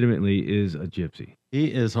legitimately is a gypsy. He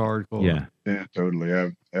is hardcore. Yeah, totally.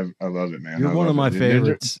 I love it, man. You're one of my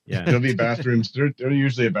favorites. There'll be bathrooms. There's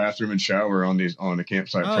usually a bathroom and shower on a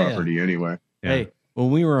campsite property anyway. Yeah. Hey, when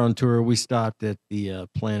we were on tour, we stopped at the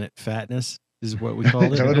Planet Fatness, is what we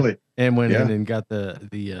called it. Totally. And went in and got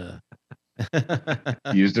the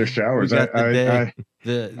use their showers. I'm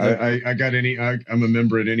a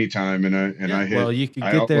member at any time, and I hit. Well, you could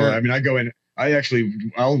get there. Well, I mean, I go in.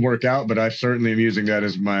 I'll work out, but I certainly am using that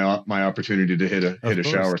as my opportunity to hit a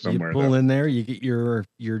shower somewhere. You pull in there, you get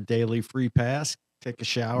your daily free pass, take a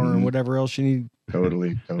shower, and whatever else you need.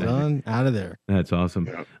 Totally. Done, out of there. That's awesome.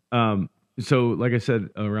 Yeah. So, like I said,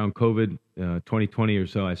 around COVID 2020 or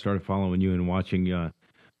so, I started following you and watching. I was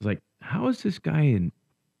like, how is this guy in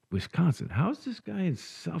Wisconsin? How is this guy in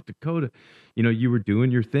South Dakota? You know, you were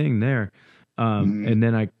doing your thing there. And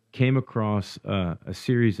then I came across a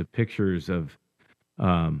series of pictures of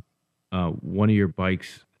one of your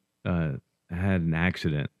bikes had an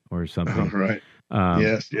accident or something. Right.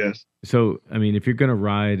 Yes. So, I mean, if you're going to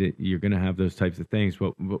ride, you're going to have those types of things.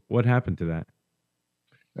 What happened to that?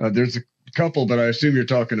 There's a couple, but I assume you're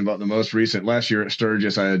talking about the most recent. Last year at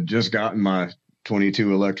Sturgis, I had just gotten my 22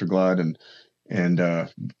 Electroglide, and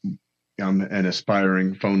I'm an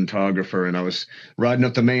aspiring photographer, and I was riding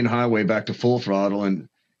up the main highway back to Full Throttle, and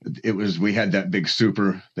we had that big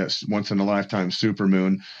that's once in a lifetime super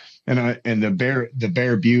moon, and the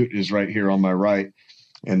Bear Butte is right here on my right,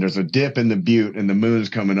 and there's a dip in the butte, and the moon's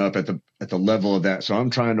coming up at the level of that. So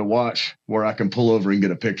I'm trying to watch where I can pull over and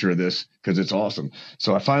get a picture of this because it's awesome.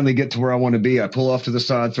 So I finally get to where I want to be. I pull off to the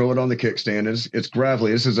side, throw it on the kickstand. It's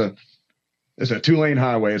gravelly. It's a 2-lane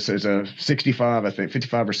highway. It's a 65, I think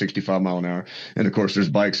 55 or 65 mile an hour. And of course there's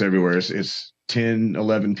bikes everywhere. It's 10,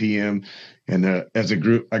 11 PM. And as a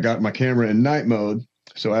group, I got my camera in night mode,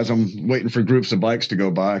 So as I'm waiting for groups of bikes to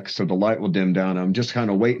go by, so the light will dim down, I'm just kind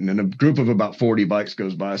of waiting, and a group of about 40 bikes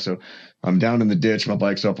goes by. So I'm down in the ditch, my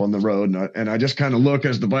bike's up on the road, and I just kind of look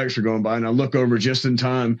as the bikes are going by, and I look over just in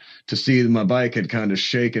time to see that my bike had kind of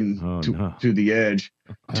shaken to the edge,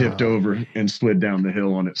 tipped over, and slid down the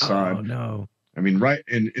hill on its side. Oh no! I mean, right,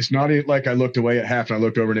 and it's not like I looked away at half and I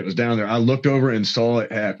looked over and it was down there. I looked over and saw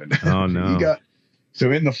it happen. Oh no!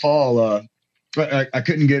 So in the fall, I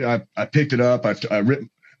couldn't get. I picked it up. I ripped.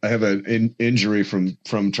 I have an injury from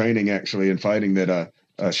training actually and fighting that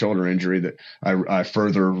a shoulder injury that I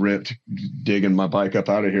further ripped digging my bike up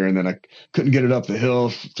out of here, and then I couldn't get it up the hill.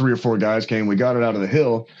 3 or 4 guys came. We got it out of the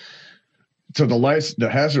hill. So the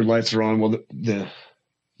hazard lights are on. Well, the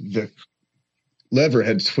lever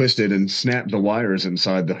had twisted and snapped the wires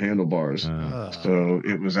inside the handlebars. So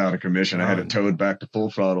it was out of commission. I had it towed back to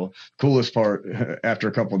full throttle. Coolest part after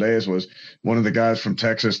a couple of days was one of the guys from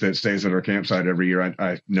Texas that stays at our campsite every year.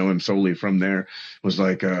 I know him solely from there, was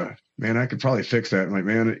like, man, I could probably fix that. I'm like,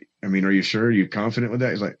 man, I mean, are you sure? Are you confident with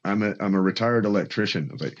that? He's like, I'm a retired electrician.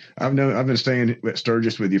 I was like, I've been staying at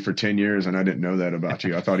Sturgis with you for 10 years and I didn't know that about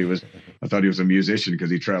you. I thought he was a musician because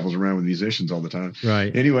he travels around with musicians all the time.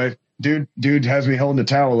 Right. Anyway, dude has me holding the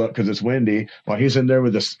towel up because it's windy while he's in there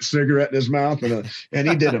with a cigarette in his mouth and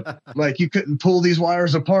he did like you couldn't pull these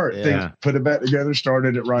wires apart. Yeah. They put it back together,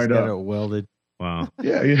 started it right up. It welded. Wow.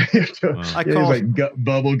 Yeah. Wow. I called like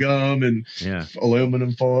bubble gum and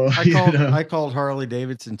aluminum foil. I called Harley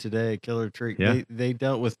Davidson today, Killer Tree. Yeah. They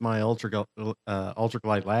dealt with my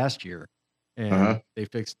Ultraglide last year, and they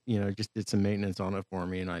fixed, just did some maintenance on it for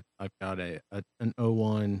me, and I've got an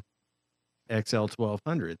 01 XL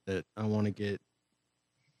 1200 that I want to get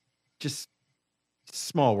just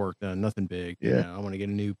small work done, nothing big. Yeah. I want to get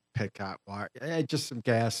a new petcock wire. Just some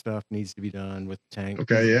gas stuff needs to be done with the tank.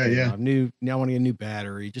 Okay, yeah. I want to get a new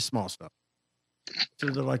battery, just small stuff. So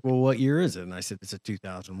they're like, well, what year is it? And I said, it's a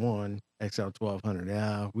 2001 XL 1200.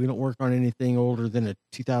 Yeah, we don't work on anything older than a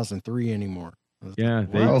 2003 anymore. Yeah,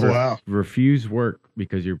 like, they refuse work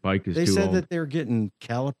because your bike is too old. They said that they're getting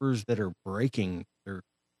calipers that are breaking.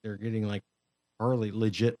 They're getting like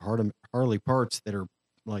legit Harley parts that are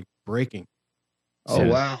like breaking. Oh,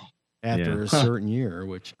 wow. After a certain year,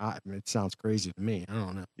 which it sounds crazy to me. I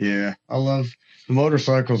don't know. Yeah. I love the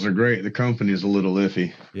motorcycles are great. The company is a little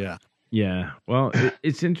iffy. Yeah. Yeah. Well,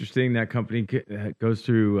 it's interesting that company goes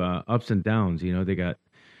through ups and downs. They got,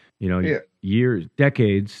 years,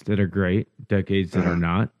 decades that are great, decades that are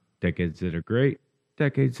not, decades that are great,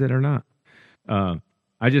 decades that are not.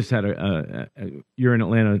 I just had you're in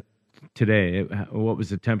Atlanta today. What was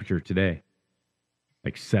the temperature today?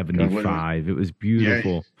 Like 75. It was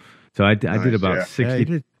beautiful. Yeah. So I did about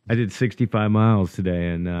 60. I did 65 miles today,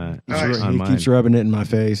 and he keeps rubbing it in my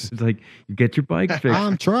face. It's like, get your bike fixed.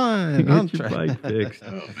 I'm trying. Get your bike fixed. Oh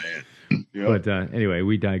man. Yep. But anyway,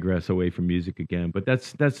 we digress away from music again. But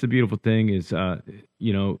that's the beautiful thing is,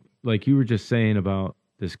 like you were just saying about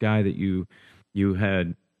this guy that you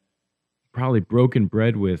had probably broken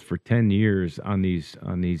bread with for 10 years on these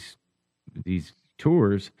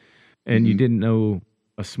tours, and you didn't know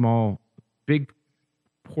a big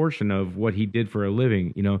portion of what he did for a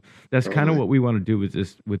living. That's kind of what we want to do with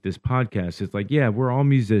this podcast. It's like, yeah, we're all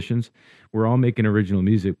musicians, we're all making original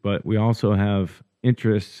music, but we also have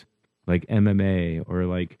interests like MMA or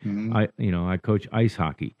like I coach ice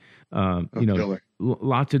hockey.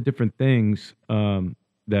 Lots of different things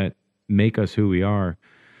that make us who we are,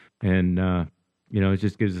 and it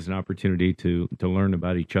just gives us an opportunity to learn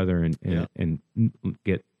about each other and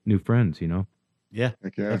get new friends. Yeah,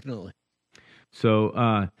 definitely. So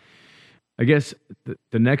I guess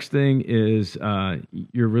the next thing is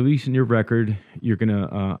you're releasing your record. You're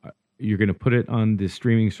gonna put it on the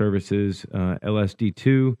streaming services,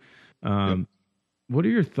 LSD2. What are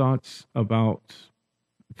your thoughts about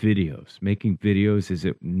videos? Making videos, is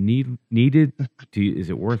it needed? Is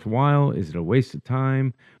it worthwhile? Is it a waste of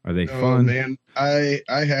time? Are they fun? Oh man, I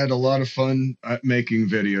had a lot of fun making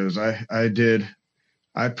videos.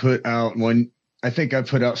 I put out I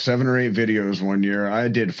put out 7 or 8 videos one year. I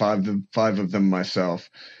did 5 of them myself.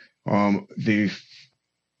 The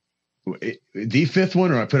 5th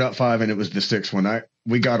one, or I put out 5, and it was the 6th one.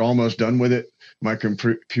 We got almost done with it. My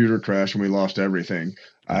computer crashed and we lost everything.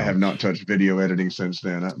 I have not touched video editing since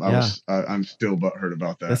then. I'm still butthurt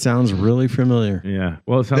about that. That sounds really familiar. Yeah.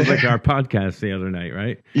 Well, it sounds like our podcast the other night,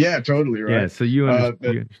 right? Yeah, totally right. Yeah. So you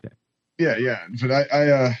understand. Yeah. But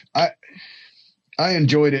I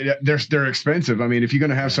enjoyed it. They're expensive. I mean, if you're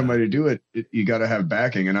going to have somebody do it, you got to have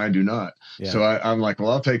backing, and I do not. Yeah. So I'm like,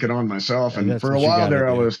 well, I'll take it on myself. And for a while there,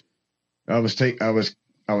 I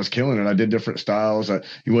was killing it. I did different styles.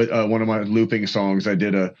 One of my looping songs, I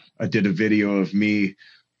did a video of me,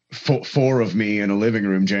 four of me in a living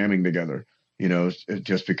room jamming together.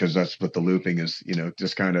 Just because that's what the looping is.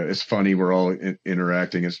 Just kind of, it's funny. We're all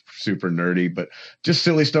interacting. It's super nerdy, but just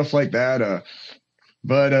silly stuff like that.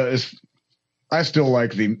 I still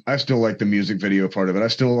like the music video part of it. I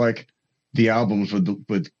still like the albums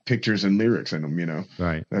with pictures and lyrics in them.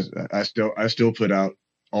 Right. I still put out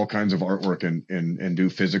all kinds of artwork and do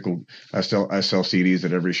physical. I sell CDs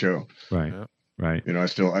at every show. Right. Yeah. Right.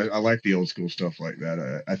 I like the old school stuff like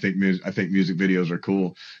that. I think music videos are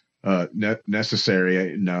cool.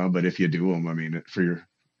 Necessary, no, but if you do them, I mean, for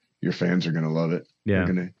your fans are going to love it. Yeah.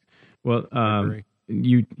 Well,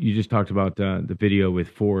 you just talked about the video with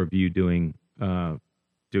four of you doing the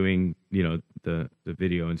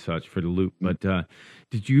video and such for the loop. But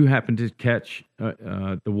did you happen to catch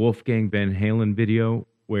the Wolfgang Van Halen video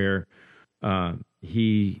where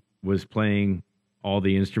he was playing all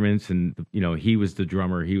the instruments, and he was the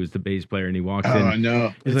drummer, he was the bass player, and he walks in. Oh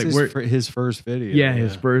no! It's his first video. Yeah,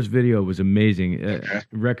 his first video was amazing. Okay.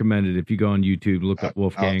 Recommended if you go on YouTube, look up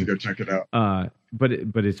Wolfgang. I'll have to go check it out. But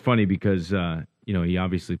it's funny because he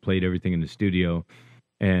obviously played everything in the studio,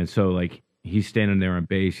 and so like he's standing there on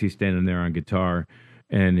bass, he's standing there on guitar,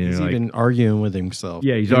 and he's even arguing with himself.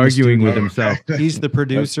 Yeah, he's arguing with himself. He's the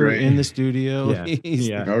producer in the studio.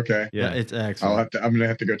 Yeah. Okay. Yeah, it's excellent. I'm gonna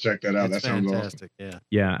have to go check that out. It's that sounds fantastic. Awesome.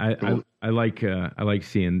 Yeah. Cool. I like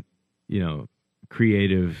seeing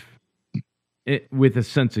creative with a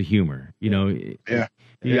sense of humor.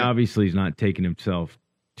 He obviously is not taking himself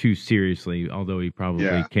too seriously, although he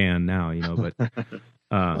probably can now. But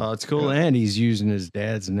well, it's cool, and he's using his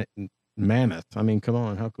dad's Mammoth. I mean, come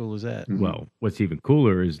on, how cool is that? Well, what's even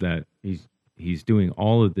cooler is that he's doing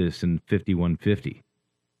all of this in 5150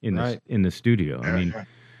 in the studio. I mean,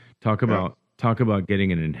 talk about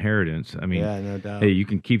getting an inheritance. I mean, no doubt. Hey, you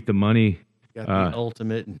can keep the money. Got the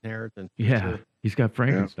ultimate inheritance. Yeah, sure. He's got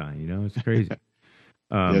Frankenstein. It's crazy.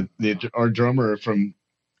 Our drummer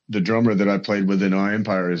the drummer that I played with in Eye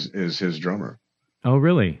Empire is his drummer. Oh,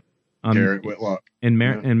 really? Garrett Whitlock and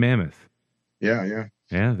Mammoth. Yeah.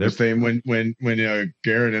 Yeah, the same when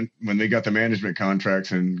Garrett and when they got the management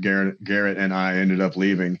contracts and Garrett and I ended up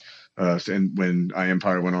leaving. And when Eye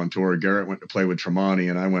Empire went on tour, Garrett went to play with Tremonti,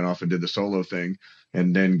 and I went off and did the solo thing.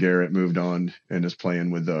 And then Garrett moved on and is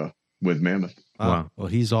playing with Mammoth. Wow. Well,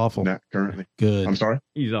 he's awful. Not currently. Good. I'm sorry.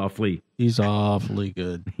 He's awfully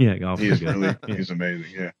good. Yeah, awfully he's good. Really, he's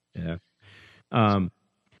amazing. Yeah.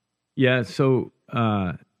 Yeah. So.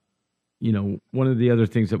 One of the other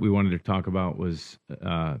things that we wanted to talk about was,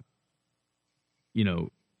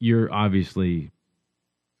 you're obviously,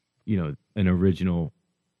 an original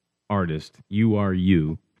artist. You are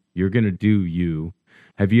you. You're going to do you.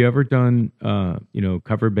 Have you ever done,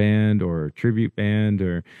 cover band or tribute band,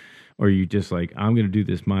 or you just like, I'm going to do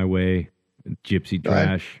this my way, gypsy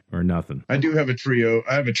trash or nothing? I do have a trio.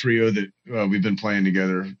 I have a trio that we've been playing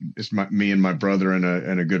together. It's me and my brother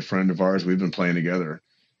and a good friend of ours. We've been playing together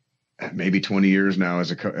maybe 20 years now as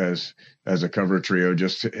a cover trio,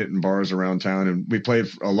 just hitting bars around town. And we played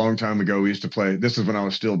a long time ago. We used to play. This is when I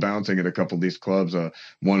was still bouncing at a couple of these clubs.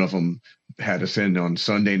 One of them had us in on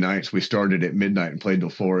Sunday nights. We started at midnight and played till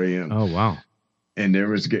 4 a.m. Oh, wow. And it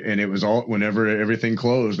was all, whenever everything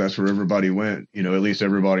closed, that's where everybody went, at least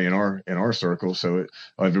everybody in our circle. So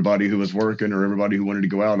everybody who was working or everybody who wanted to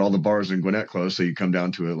go out, all the bars in Gwinnett closed. So you come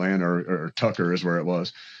down to Atlanta or Tucker is where it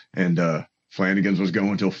was. And, Flanagan's was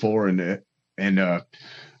going till 4, and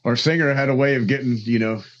our singer had a way of getting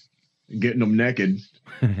them naked.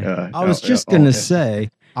 I was just going to say,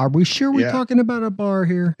 are we sure we're talking about a bar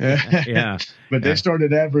here? Yeah. But they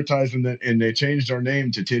started advertising that, and they changed our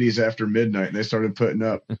name to Titties After Midnight. And they started putting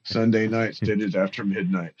up Sunday nights Titties After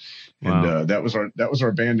Midnight. Wow. And that was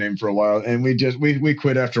our band name for a while. And we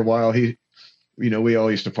quit after a while. We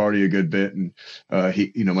all used to party a good bit, and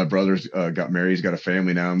my brother's got married. He's got a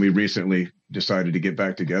family now, and we recently decided to get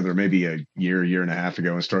back together maybe a year and a half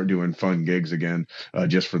ago and start doing fun gigs again,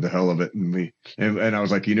 just for the hell of it. And I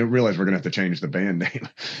was like, realize we're gonna have to change the band name,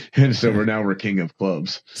 and so we're King of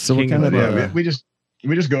Clubs. So what kind of we just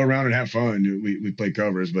go around and have fun. We play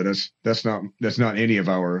covers, but that's not any of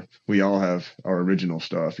our. We all have our original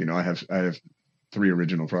stuff. I have 3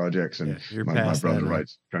 original projects, and my brother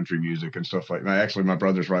writes country music and stuff like that. Actually, my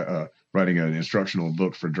brother's writing an instructional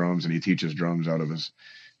book for drums, and he teaches drums out of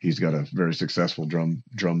he's got a very successful drum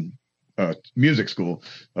music school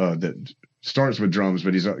that starts with drums,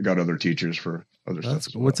 but he's got other teachers for other stuff.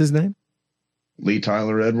 What's his name? Lee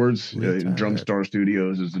Tyler Edwards. Drum Star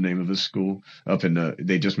Studios is the name of his school up in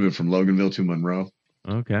they just moved from Loganville to Monroe.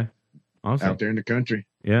 Okay. Awesome. Out there in the country.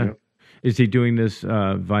 Yeah. Yep. Is he doing this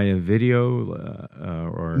via video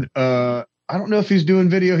or? I don't know if he's doing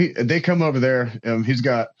video. They come over there. He's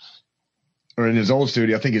got, or in his old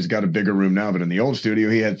studio, I think he's got a bigger room now, but in the old studio,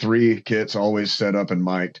 he had 3 kits always set up and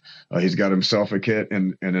mic'd. He's got himself a kit,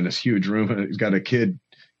 and in this huge room, he's got a kid,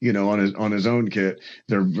 on his own kit.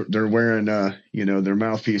 They're wearing, their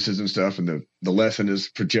mouthpieces and stuff, and the lesson is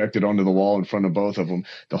projected onto the wall in front of both of them.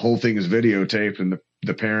 The whole thing is videotaped, and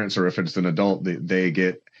the parents, or if it's an adult, they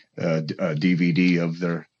get a DVD of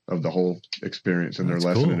the whole experience and their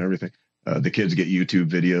lesson and everything. The kids get YouTube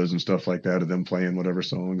videos and stuff like that of them playing whatever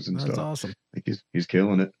songs and stuff. That's awesome. I think he's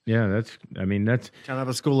killing it. Yeah, that's kind of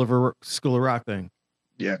a school of rock thing.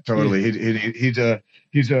 Yeah, totally. Yeah.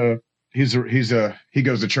 He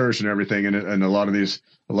goes to church and everything, and a lot of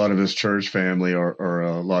his church family are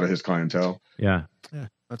a lot of his clientele. Yeah,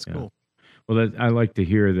 that's cool. Well, I like to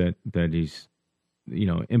hear that he's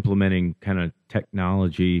implementing kind of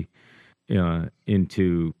technology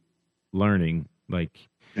into learning. Like,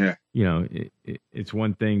 it's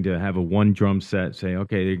one thing to have a one drum set, say,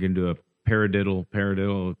 okay, they're going to do a paradiddle.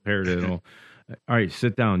 All right,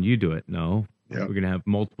 sit down, you do it. No, we're going to have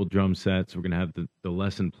multiple drum sets. We're going to have the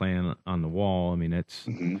lesson plan on the wall. I mean, that's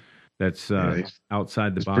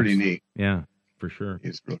outside the box. Pretty neat. Yeah, for sure.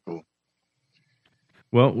 It's real cool.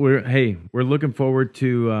 Well, we're looking forward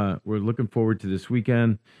to this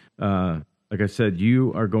weekend. Like I said,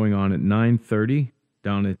 you are going on at 9:30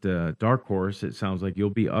 down at the Dark Horse. It sounds like you'll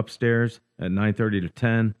be upstairs at 9:30 to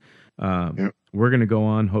 10. We're going to go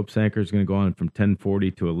on. Hope's Anchor is going to go on from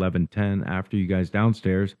 10:40 to 11:10 after you guys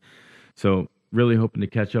downstairs. So really hoping to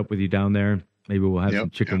catch up with you down there. Maybe we'll have some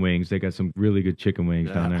chicken wings. They got some really good chicken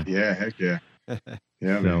wings down there. Yeah, heck yeah.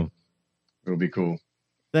 Yeah, so man. It'll be cool.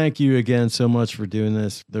 Thank you again so much for doing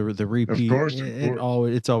this. The repeat. Of course.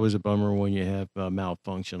 It's always a bummer when you have a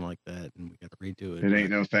malfunction like that and we got to redo it. It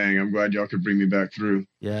ain't no thing. I'm glad y'all could bring me back through.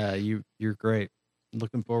 Yeah, you're great.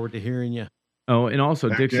 Looking forward to hearing you. Oh, and also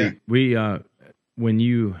Dixie, we sounds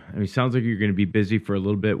like you're going to be busy for a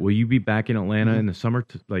little bit. Will you be back in Atlanta in the summer?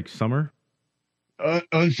 Summer?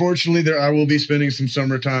 Unfortunately, I will be spending some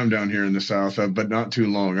summertime down here in the South, but not too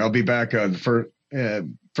long. I'll be back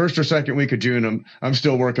first or second week of June. I'm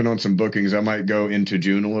still working on some bookings. I might go into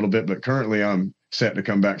June a little bit, but currently I'm set to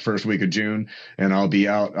come back first week of June, and I'll be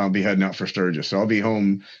heading out for Sturgis. So I'll be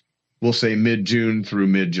home, we'll say mid-June through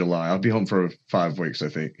mid-July. I'll be home for 5 weeks, I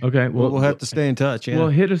think. Okay. Well, we'll have to stay in touch. Yeah. Well,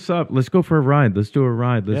 hit us up. Let's go for a ride. Let's do a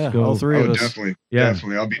ride. Let's go. All 3 of us. Definitely. Yeah.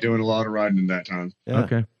 Definitely. I'll be doing a lot of riding in that time. Yeah.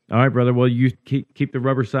 Okay. All right, brother. Well, you keep the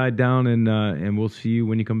rubber side down, and we'll see you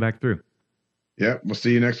when you come back through. Yeah. We'll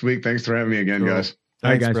see you next week. Thanks for having me again, guys. All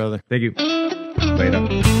right, Thanks, guys. brother. Thank you. Later.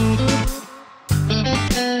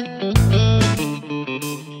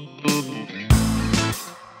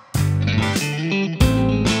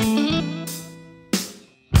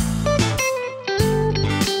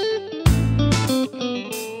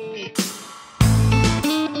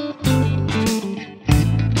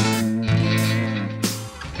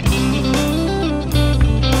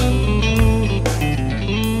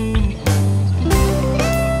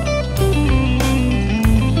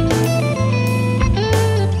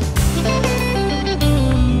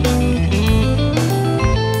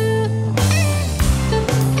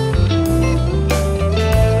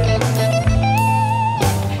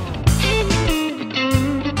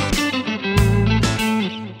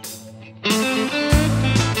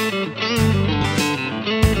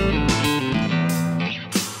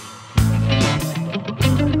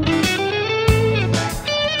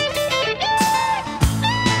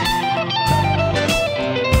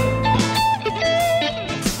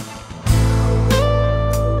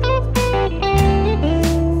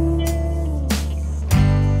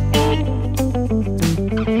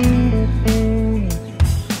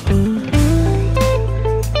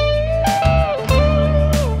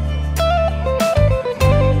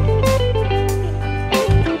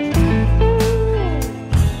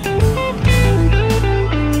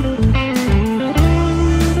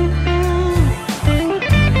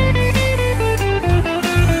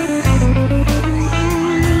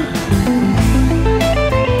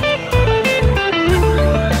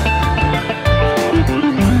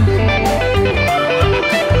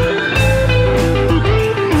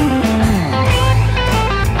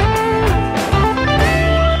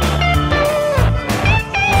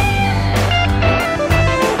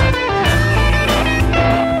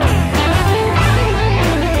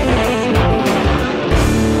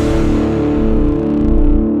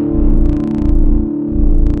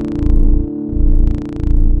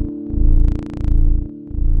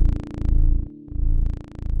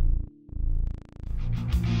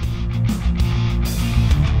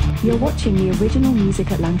 You're watching the Original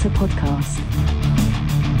Music Atlanta podcast.